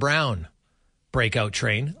Connor Brown breakout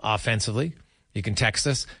train offensively. You can text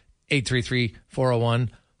us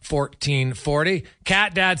 833-401-1440.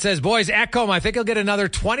 Cat Dad says, boys, Ekholm, I think he'll get another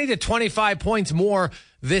 20 to 25 points more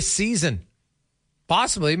this season.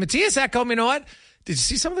 Possibly. Matthias Ekholm, you know what? Did you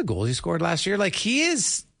see some of the goals he scored last year? Like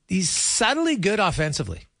he's subtly good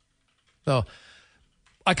offensively. So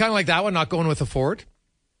I kind of like that one, not going with a forward,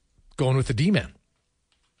 going with the D-man.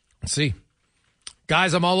 Let's see.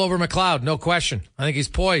 Guys, I'm all over McLeod, no question. I think he's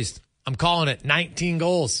poised. I'm calling it 19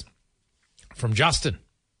 goals from Justin.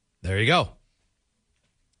 There you go.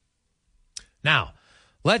 Now,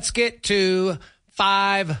 let's get to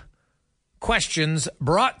 5 questions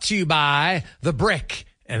brought to you by The Brick.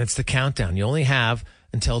 And it's the countdown. You only have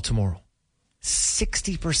until tomorrow.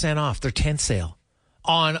 60% off their tent sale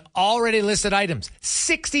on already listed items.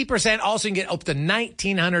 60%. Also, you can get up to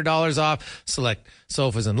 $1,900 off select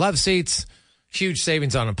sofas and love seats. Huge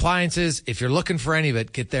savings on appliances. If you're looking for any of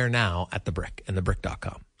it, get there now at The Brick and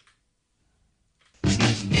thebrick.com.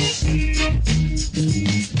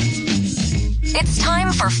 It's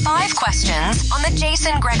time for 5 questions on the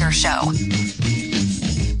Jason Gregor Show.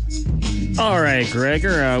 All right,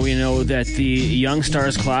 Gregor, we know that the Young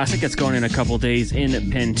Stars Classic that's going in a couple days in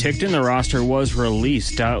Penticton, the roster was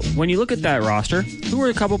released. When you look at that roster, who are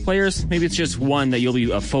a couple players? Maybe it's just one that you'll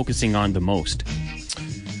be focusing on the most.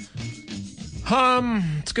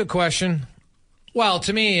 It's a good question. Well,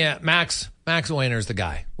 to me, Max Wayner's the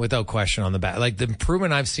guy, without question, on the back. Like, the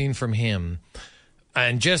improvement I've seen from him,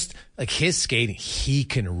 and just, like, his skating, he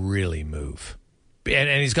can really move.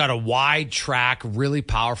 And he's got a wide track, really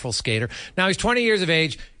powerful skater. Now, he's 20 years of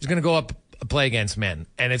age. He's going to go up play against men,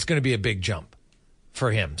 and it's going to be a big jump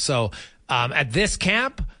for him. So at this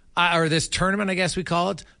camp, or this tournament, I guess we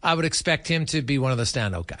call it, I would expect him to be one of the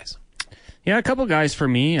standout guys. Yeah, a couple guys for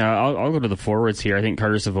me. I'll go to the forwards here. I think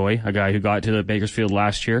Carter Savoy, a guy who got to the Bakersfield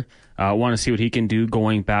last year. Want to see what he can do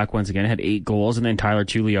going back once again. Had 8 goals. And then Tyler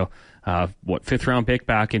Tulio, 5th round pick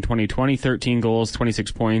back in 2020, 13 goals,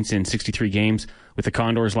 26 points in 63 games with the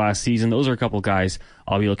Condors last season. Those are a couple guys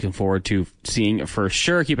I'll be looking forward to seeing for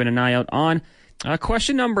sure. Keeping an eye out on.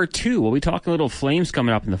 Question number 2. We'll be talking a little Flames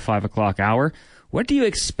coming up in the 5 o'clock hour. What do you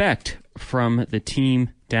expect from the team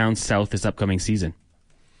down south this upcoming season?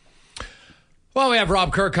 Well, we have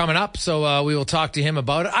Rob Kerr coming up, so we will talk to him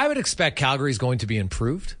about it. I would expect Calgary's going to be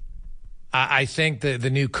improved. I think the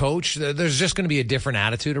new coach, there's just going to be a different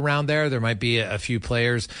attitude around there. There might be a few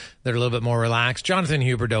players that are a little bit more relaxed. Jonathan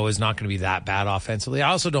Huberdeau is not going to be that bad offensively.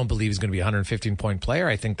 I also don't believe he's going to be a 115-point player.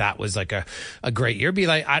 I think that was like a great year.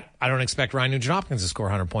 I don't expect Ryan Nugent-Hopkins to score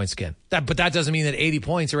 100 points again. But that doesn't mean that 80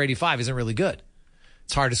 points or 85 isn't really good.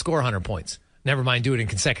 It's hard to score 100 points. Never mind do it in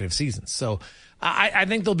consecutive seasons. So I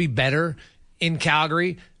think they'll be better in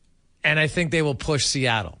Calgary, and I think they will push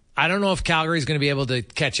Seattle. I don't know if Calgary is going to be able to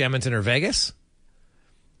catch Edmonton or Vegas.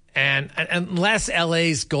 And unless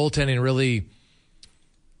LA's goaltending really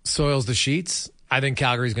soils the sheets, I think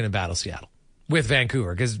Calgary is going to battle Seattle with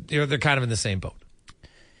Vancouver because they're kind of in the same boat.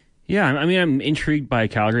 Yeah, I mean, I'm intrigued by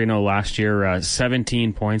Calgary. I know last year,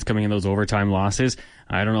 17 points coming in those overtime losses.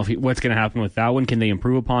 I don't know what's going to happen with that one. Can they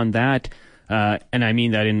improve upon that? And I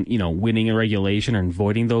mean that in, winning in regulation and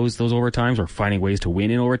avoiding those overtimes or finding ways to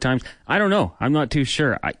win in overtimes. I don't know. I'm not too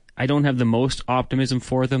sure. I don't have the most optimism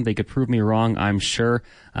for them. They could prove me wrong, I'm sure.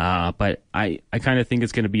 But I kind of think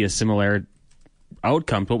it's going to be a similar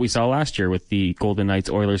outcome to what we saw last year with the Golden Knights,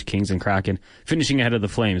 Oilers, Kings, and Kraken finishing ahead of the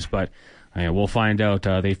Flames. But we'll find out.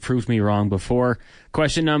 They've proved me wrong before.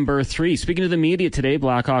 Question number 3. Speaking to the media today,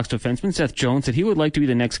 Blackhawks defenseman Seth Jones said he would like to be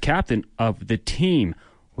the next captain of the team.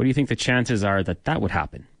 What do you think the chances are that would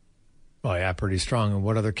happen? Oh, yeah, pretty strong. And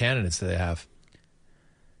what other candidates do they have?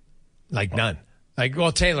 None.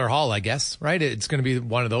 Taylor Hall, I guess, right? It's going to be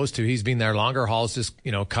one of those two. He's been there longer. Hall's just,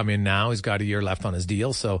 come in now. He's got a year left on his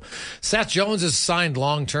deal. So Seth Jones is signed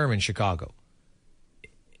long-term in Chicago.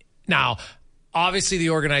 Now, obviously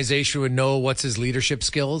the organization would know what's his leadership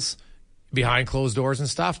skills behind closed doors and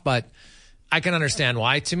stuff, but I can understand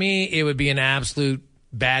why. To me, it would be an absolute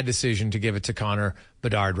bad decision to give it to Connor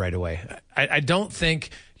Bedard right away. I don't think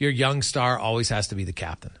your young star always has to be the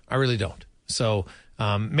captain. I really don't. So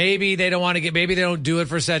maybe they don't do it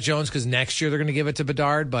for Seth Jones because next year they're going to give it to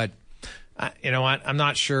Bedard, but you know what? I'm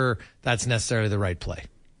not sure that's necessarily the right play.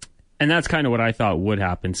 And that's kind of what I thought would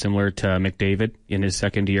happen, similar to McDavid in his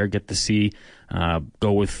second year, get to see,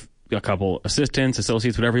 go with a couple assistants,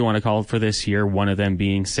 associates, whatever you want to call it for this year, one of them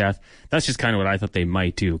being Seth. That's just kind of what I thought they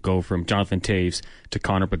might do, go from Jonathan Toews to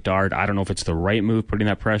Connor Bedard. I don't know if it's the right move, putting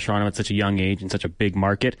that pressure on him at such a young age and such a big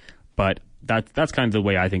market, but that's kind of the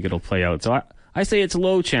way I think it'll play out. So I say it's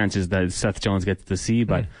low chances that Seth Jones gets to see,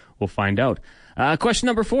 but we'll find out. Question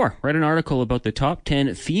number 4. Read an article about the top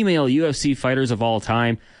 10 female UFC fighters of all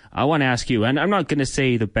time. I want to ask you, and I'm not going to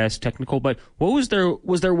say the best technical, but was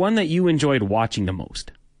there one that you enjoyed watching the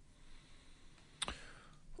most?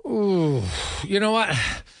 Ooh, you know what?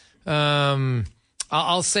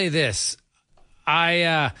 I'll say this.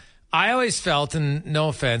 I always felt, and no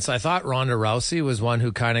offense, I thought Ronda Rousey was one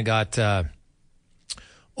who kind of got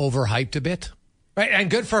overhyped a bit. Right, and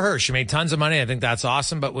good for her. She made tons of money. I think that's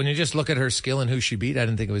awesome. But when you just look at her skill and who she beat, I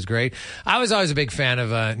didn't think it was great. I was always a big fan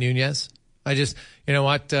of Nunez. I just, you know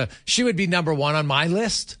what? She would be number 1 on my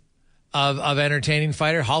list of entertaining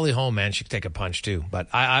fighter. Holly Holm, man, she could take a punch too. But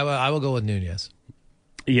I will go with Nunez.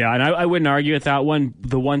 Yeah, and I wouldn't argue with that one.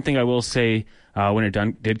 The one thing I will say, when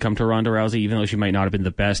it did come to Ronda Rousey, even though she might not have been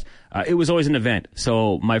the best, it was always an event.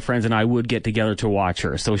 So my friends and I would get together to watch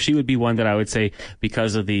her. So she would be one that I would say,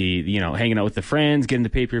 because of the, hanging out with the friends, getting the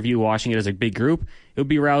pay-per-view, watching it as a big group, it would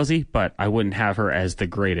be Rousey, but I wouldn't have her as the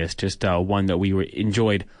greatest, just one that we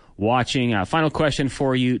enjoyed watching. Final question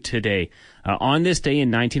for you today. On this day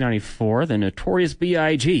in 1994, the Notorious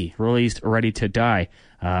B.I.G. released Ready to Die.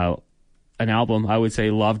 An album, I would say,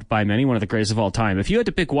 loved by many, one of the greatest of all time. If you had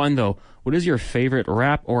to pick one, though, what is your favorite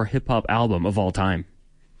rap or hip-hop album of all time?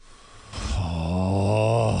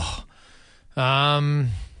 Man,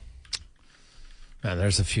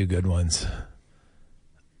 there's a few good ones.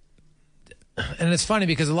 And it's funny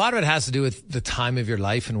because a lot of it has to do with the time of your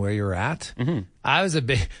life and where you're at. Mm-hmm. I was a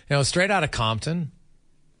big, Straight Outta Compton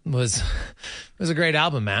was a great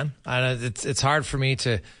album, man. It's hard for me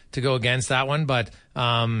to go against that one, but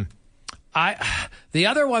the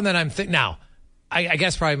other one that I'm thinking now, I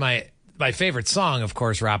guess probably my favorite song, of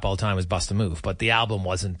course, rap all time was Bust a Move, but the album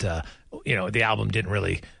wasn't, the album didn't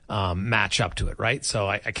really match up to it, right? So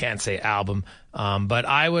I can't say album, but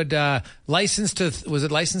I would License to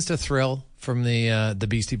Thrill from the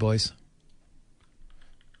Beastie Boys?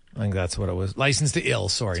 I think that's what it was. License to Ill,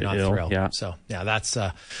 not Ill, Thrill. Yeah. So yeah,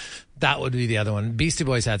 that would be the other one. Beastie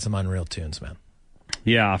Boys had some unreal tunes, man.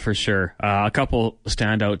 Yeah, for sure. A couple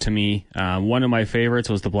stand out to me. One of my favorites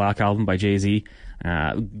was the Black Album by Jay-Z.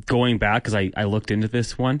 Going back, because I looked into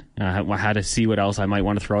this one, I had to see what else I might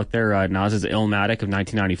want to throw out there. Nas's Illmatic of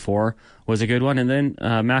 1994 was a good one. And then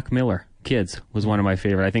Mac Miller, Kids, was one of my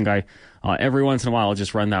favorite. I think every once in a while I'll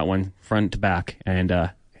just run that one front to back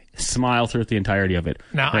and smile through the entirety of it.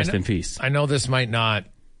 Now, Rest in peace. I know this might not,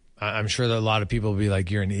 I'm sure that a lot of people will be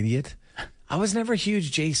like, you're an idiot. I was never a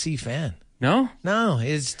huge JC fan. No? No,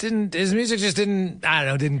 his music just didn't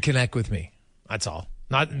connect with me. That's all.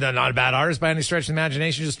 Not a bad artist by any stretch of the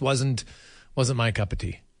imagination, just wasn't my cup of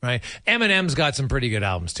tea, right? Eminem's got some pretty good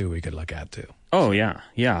albums too we could look at too. Oh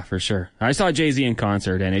yeah, for sure. I saw Jay-Z in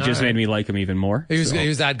concert and it just made me like him even more. He was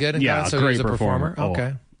that good in concert? So great he was a performer?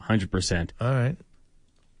 Okay. 100%. All right.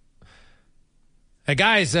 Hey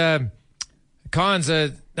guys, Cons,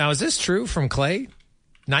 now is this true from Clay?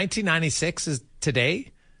 1996 is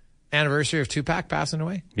today? Anniversary of Tupac passing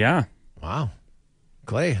away? Yeah. Wow.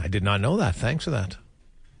 Clay, I did not know that. Thanks for that.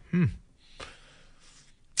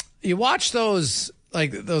 You watch those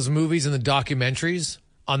movies and the documentaries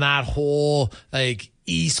on that whole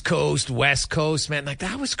East Coast, West Coast, man. Like,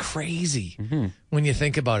 that was crazy when you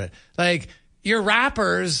think about it. Like, you're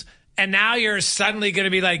rappers, and now you're suddenly going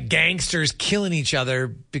to be like gangsters killing each other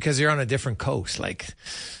because you're on a different coast. Like,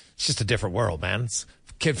 it's just a different world, man. It's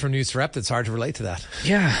a kid from News Rep. It's hard to relate to that.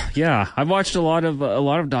 Yeah. I've watched a lot of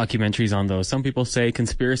documentaries on those. Some people say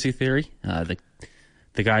conspiracy theory.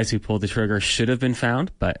 The guys who pulled the trigger should have been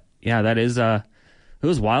found, but yeah, that is it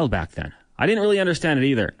was wild back then. I didn't really understand it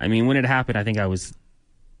either. I mean, when it happened, I think I was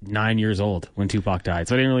 9 years old when Tupac died,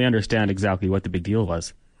 so I didn't really understand exactly what the big deal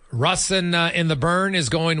was. Russ in the Burn is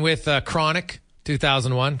going with Chronic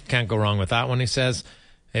 2001. Can't go wrong with that one, he says.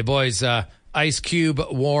 Hey, boys, Ice Cube,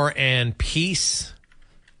 War and Peace,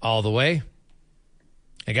 all the way.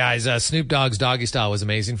 Hey, guys, Snoop Dogg's Doggy Style was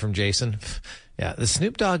amazing from Jason. Yeah, the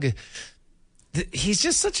Snoop Dogg, he's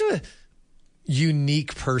just such a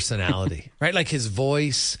unique personality, right? Like his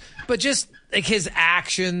voice, but just like his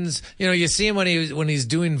actions. You know, you see him when he's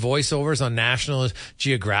doing voiceovers on National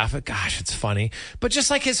Geographic. Gosh, it's funny. But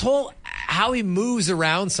just like his whole, how he moves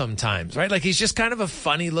around sometimes, right? Like he's just kind of a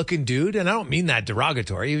funny looking dude. And I don't mean that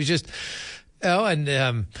derogatory. He was just,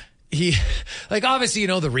 he, like, obviously,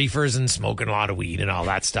 the reefers and smoking a lot of weed and all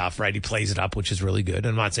that stuff, right? He plays it up, which is really good.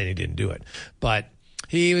 I'm not saying he didn't do it, but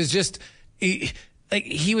he was just, he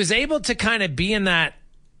was able to kind of be in that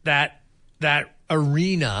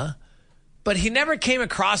arena, but he never came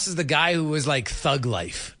across as the guy who was like thug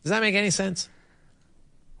life. Does that make any sense?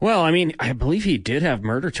 Well, I mean, I believe he did have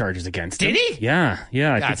murder charges against him. Did he? Yeah.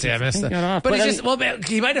 I missed that. But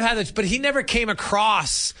he might have had this, but he never came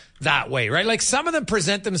across that way, right? Like some of them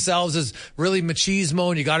present themselves as really machismo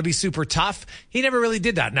and you got to be super tough. He never really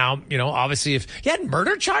did that. Now, obviously if he had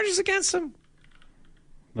murder charges against him.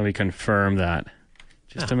 Let me confirm that.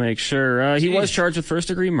 Just to make sure. He was charged with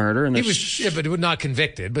first-degree murder. And he was, but not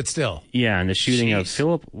convicted, but still. Yeah, and the shooting of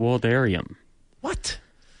Philip Waldarium. What?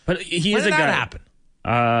 But he when is did a that guy. happen?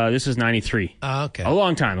 This was 93. Okay. A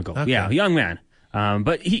long time ago. Okay. Yeah, a young man.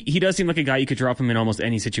 But he does seem like a guy you could drop him in almost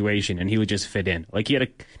any situation, and he would just fit in. Like he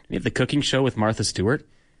had the cooking show with Martha Stewart.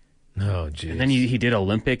 Oh, geez. And then he did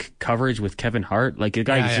Olympic coverage with Kevin Hart. Like a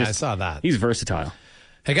guy I saw that. He's versatile.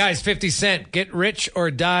 Hey, guys, 50 Cent, Get Rich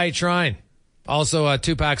or Die Trying. Also,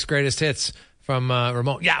 Tupac's Greatest Hits from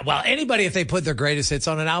Ramon. Yeah, well, anybody, if they put their greatest hits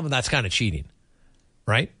on an album, that's kind of cheating,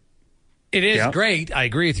 right? It is great. I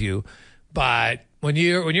agree with you. But when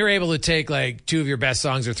you're able to take like two of your best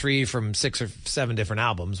songs or three from 6 or 7 different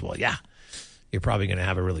albums, well, yeah, you're probably going to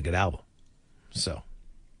have a really good album. So,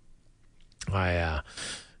 Now,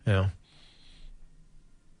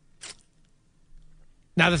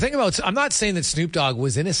 the thing about, I'm not saying that Snoop Dogg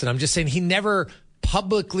was innocent. I'm just saying he never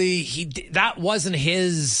publicly, that wasn't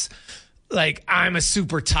his, like, I'm a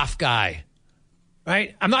super tough guy,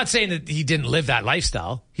 right? I'm not saying that he didn't live that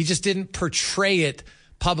lifestyle. He just didn't portray it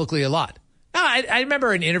publicly a lot. Now, I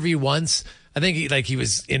remember an interview once, I think he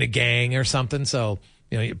was in a gang or something. So,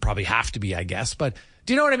 you probably have to be, I guess. But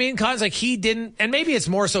do you know what I mean? Cause like he didn't, and maybe it's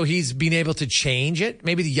more so he's been able to change it.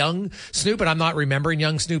 Maybe the young Snoop, but I'm not remembering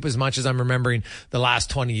young Snoop as much as I'm remembering the last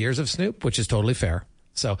 20 years of Snoop, which is totally fair.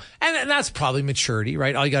 So, and that's probably maturity,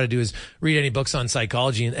 right? All you got to do is read any books on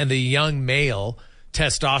psychology and the young male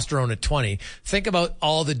testosterone at 20. Think about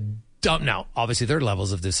all the dumb, now, obviously their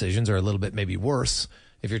levels of decisions are a little bit maybe worse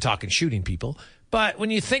if you're talking shooting people. But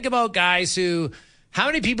when you think about guys how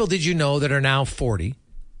many people did you know that are now 40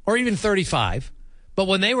 or even 35? But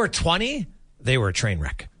when they were 20, they were a train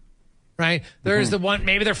wreck, right? There's the one,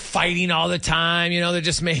 maybe they're fighting all the time. They're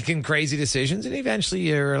just making crazy decisions. And eventually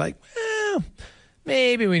you're like, well,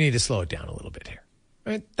 maybe we need to slow it down a little bit here.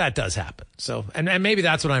 Right? That does happen. So, and maybe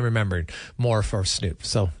that's what I'm remembering more for Snoop.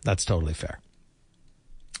 So that's totally fair.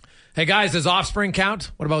 Hey guys, does Offspring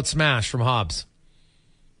count? What about Smash from Hobbs?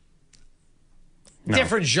 No.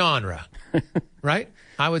 Different genre, right?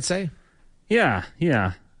 I would say. Yeah.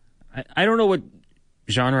 I don't know what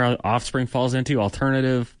genre Offspring falls into.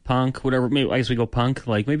 Alternative, punk, whatever. Maybe I guess we go punk.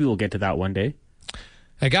 Like maybe we'll get to that one day.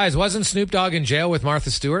 Hey guys, wasn't Snoop Dogg in jail with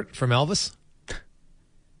Martha Stewart from Elvis?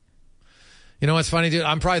 You know what's funny, dude?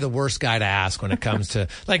 I'm probably the worst guy to ask when it comes to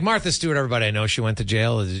like Martha Stewart. Everybody I know, she went to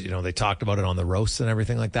jail. They talked about it on the roasts and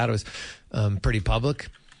everything like that. It was pretty public.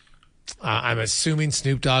 I'm assuming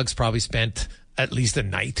Snoop Dogg's probably spent at least a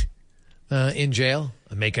night in jail.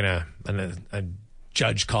 I'm making a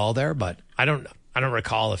judge call there, but I don't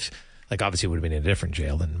recall if, like, obviously it would have been in a different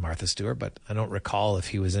jail than Martha Stewart, but I don't recall if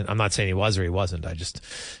he was in. I'm not saying he was or he wasn't.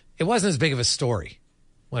 It wasn't as big of a story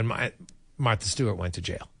when Martha Stewart went to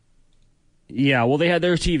jail. Yeah, well, they had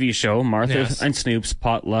their TV show, Martha and Snoop's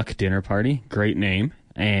Potluck Dinner Party. Great name.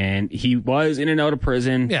 And he was in and out of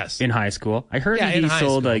prison in high school. I heard he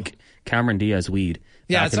sold, like, Cameron Diaz weed.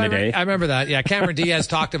 back in the day. I remember that. Yeah, Cameron Diaz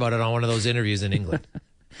talked about it on one of those interviews in England.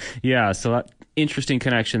 Yeah, so that interesting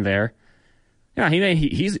connection there. Yeah,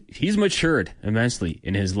 he's matured immensely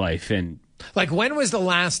in his life. And like, when was the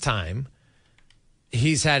last time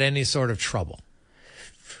he's had any sort of trouble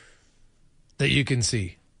that you can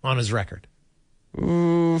see on his record?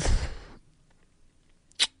 Looks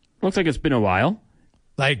like it's been a while.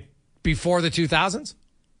 Like before the 2000s?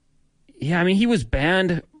 Yeah, I mean, he was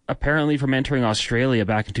banned apparently from entering Australia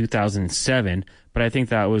back in 2007, but I think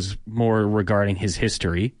that was more regarding his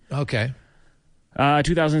history. Okay.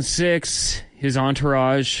 2006,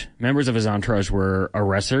 members of his entourage were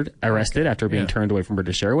arrested after being turned away from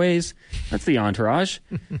British Airways. That's the entourage.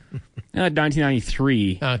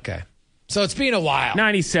 1993. Okay. So it's been a while.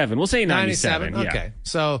 97. We'll say 97. Yeah. Okay.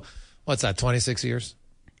 So what's that, 26 years?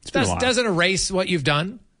 It's been a while. Doesn't erase what you've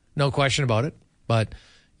done. No question about it. But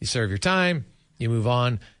you serve your time. You move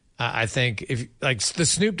on. I think if like the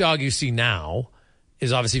Snoop Dogg you see now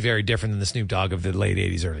is obviously very different than the Snoop Dogg of the late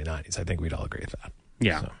 80s, early 90s. I think we'd all agree with that.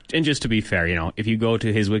 Yeah. So. And just to be fair, if you go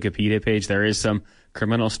to his Wikipedia page, there is some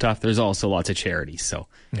criminal stuff. There's also lots of charities. So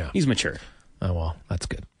he's mature. Oh, well, that's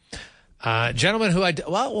good. Gentleman who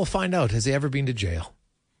we'll find out. Has he ever been to jail?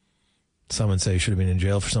 Someone say he should have been in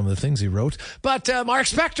jail for some of the things he wrote. But Mark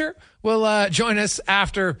Spector will join us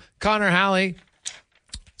after Connor Halley.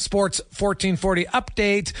 Sports 1440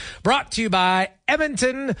 update brought to you by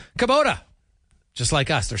Edmonton Kubota. Just like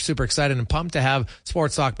us, they're super excited and pumped to have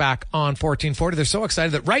Sports Talk back on 1440. They're so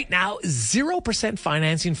excited that right now, 0%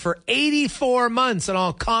 financing for 84 months on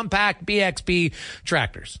all compact BXB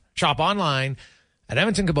tractors. Shop online at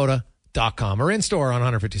EdmontonKubota.com or in store on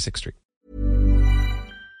 156th Street.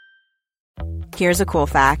 Here's a cool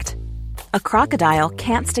fact. A crocodile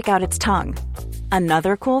can't stick out its tongue.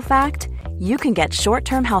 Another cool fact, you can get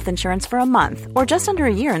short-term health insurance for a month or just under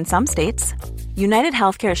a year in some states. United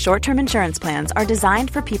Healthcare short-term insurance plans are designed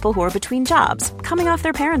for people who are between jobs, coming off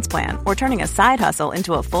their parents' plan, or turning a side hustle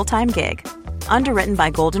into a full-time gig. Underwritten by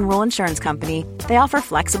Golden Rule Insurance Company, they offer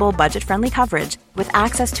flexible, budget-friendly coverage with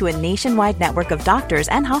access to a nationwide network of doctors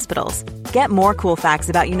and hospitals. Get more cool facts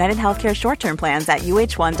about United Healthcare short-term plans at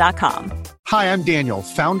uh1.com. Hi, I'm Daniel,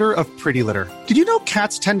 founder of Pretty Litter. Did you know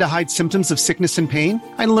cats tend to hide symptoms of sickness and pain?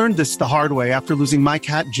 I learned this the hard way after losing my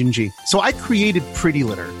cat, Gingy. So I created Pretty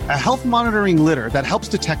Litter, a health monitoring litter that helps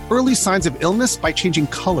detect early signs of illness by changing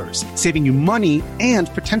colors, saving you money and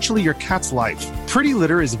potentially your cat's life. Pretty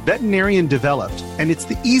Litter is veterinarian developed, and it's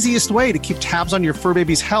the easiest way to keep tabs on your fur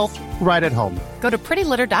baby's health right at home. Go to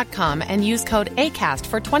prettylitter.com and use code ACAST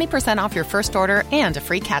for 20% off your first order and a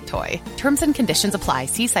free cat toy. Terms and conditions apply.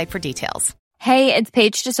 See site for details. Hey, it's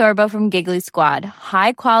Paige DeSorbo from Giggly Squad.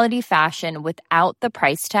 High quality fashion without the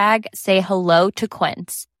price tag. Say hello to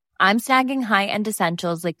Quince. I'm snagging high-end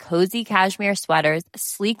essentials like cozy cashmere sweaters,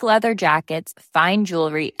 sleek leather jackets, fine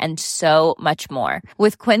jewelry, and so much more.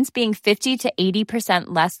 With Quince being 50 to 80%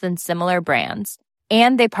 less than similar brands.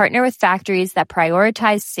 And they partner with factories that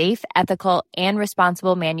prioritize safe, ethical, and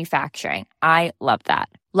responsible manufacturing. I love that.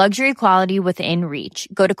 Luxury quality within reach.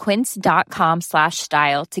 Go to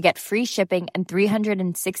quince.com/style to get free shipping and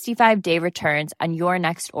 365-day returns on your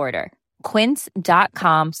next order.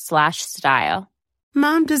 Quince.com/style.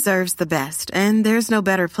 Mom deserves the best, and there's no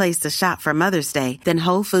better place to shop for Mother's Day than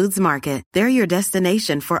Whole Foods Market. They're your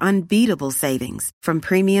destination for unbeatable savings, from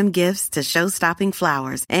premium gifts to show-stopping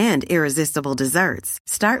flowers and irresistible desserts.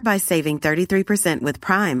 Start by saving 33% with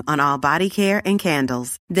Prime on all body care and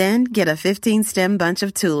candles. Then get a 15-stem bunch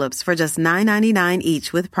of tulips for just $9.99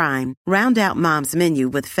 each with Prime. Round out Mom's menu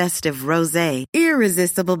with festive rosé,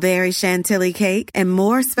 irresistible berry chantilly cake, and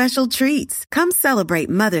more special treats. Come celebrate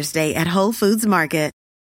Mother's Day at Whole Foods Market.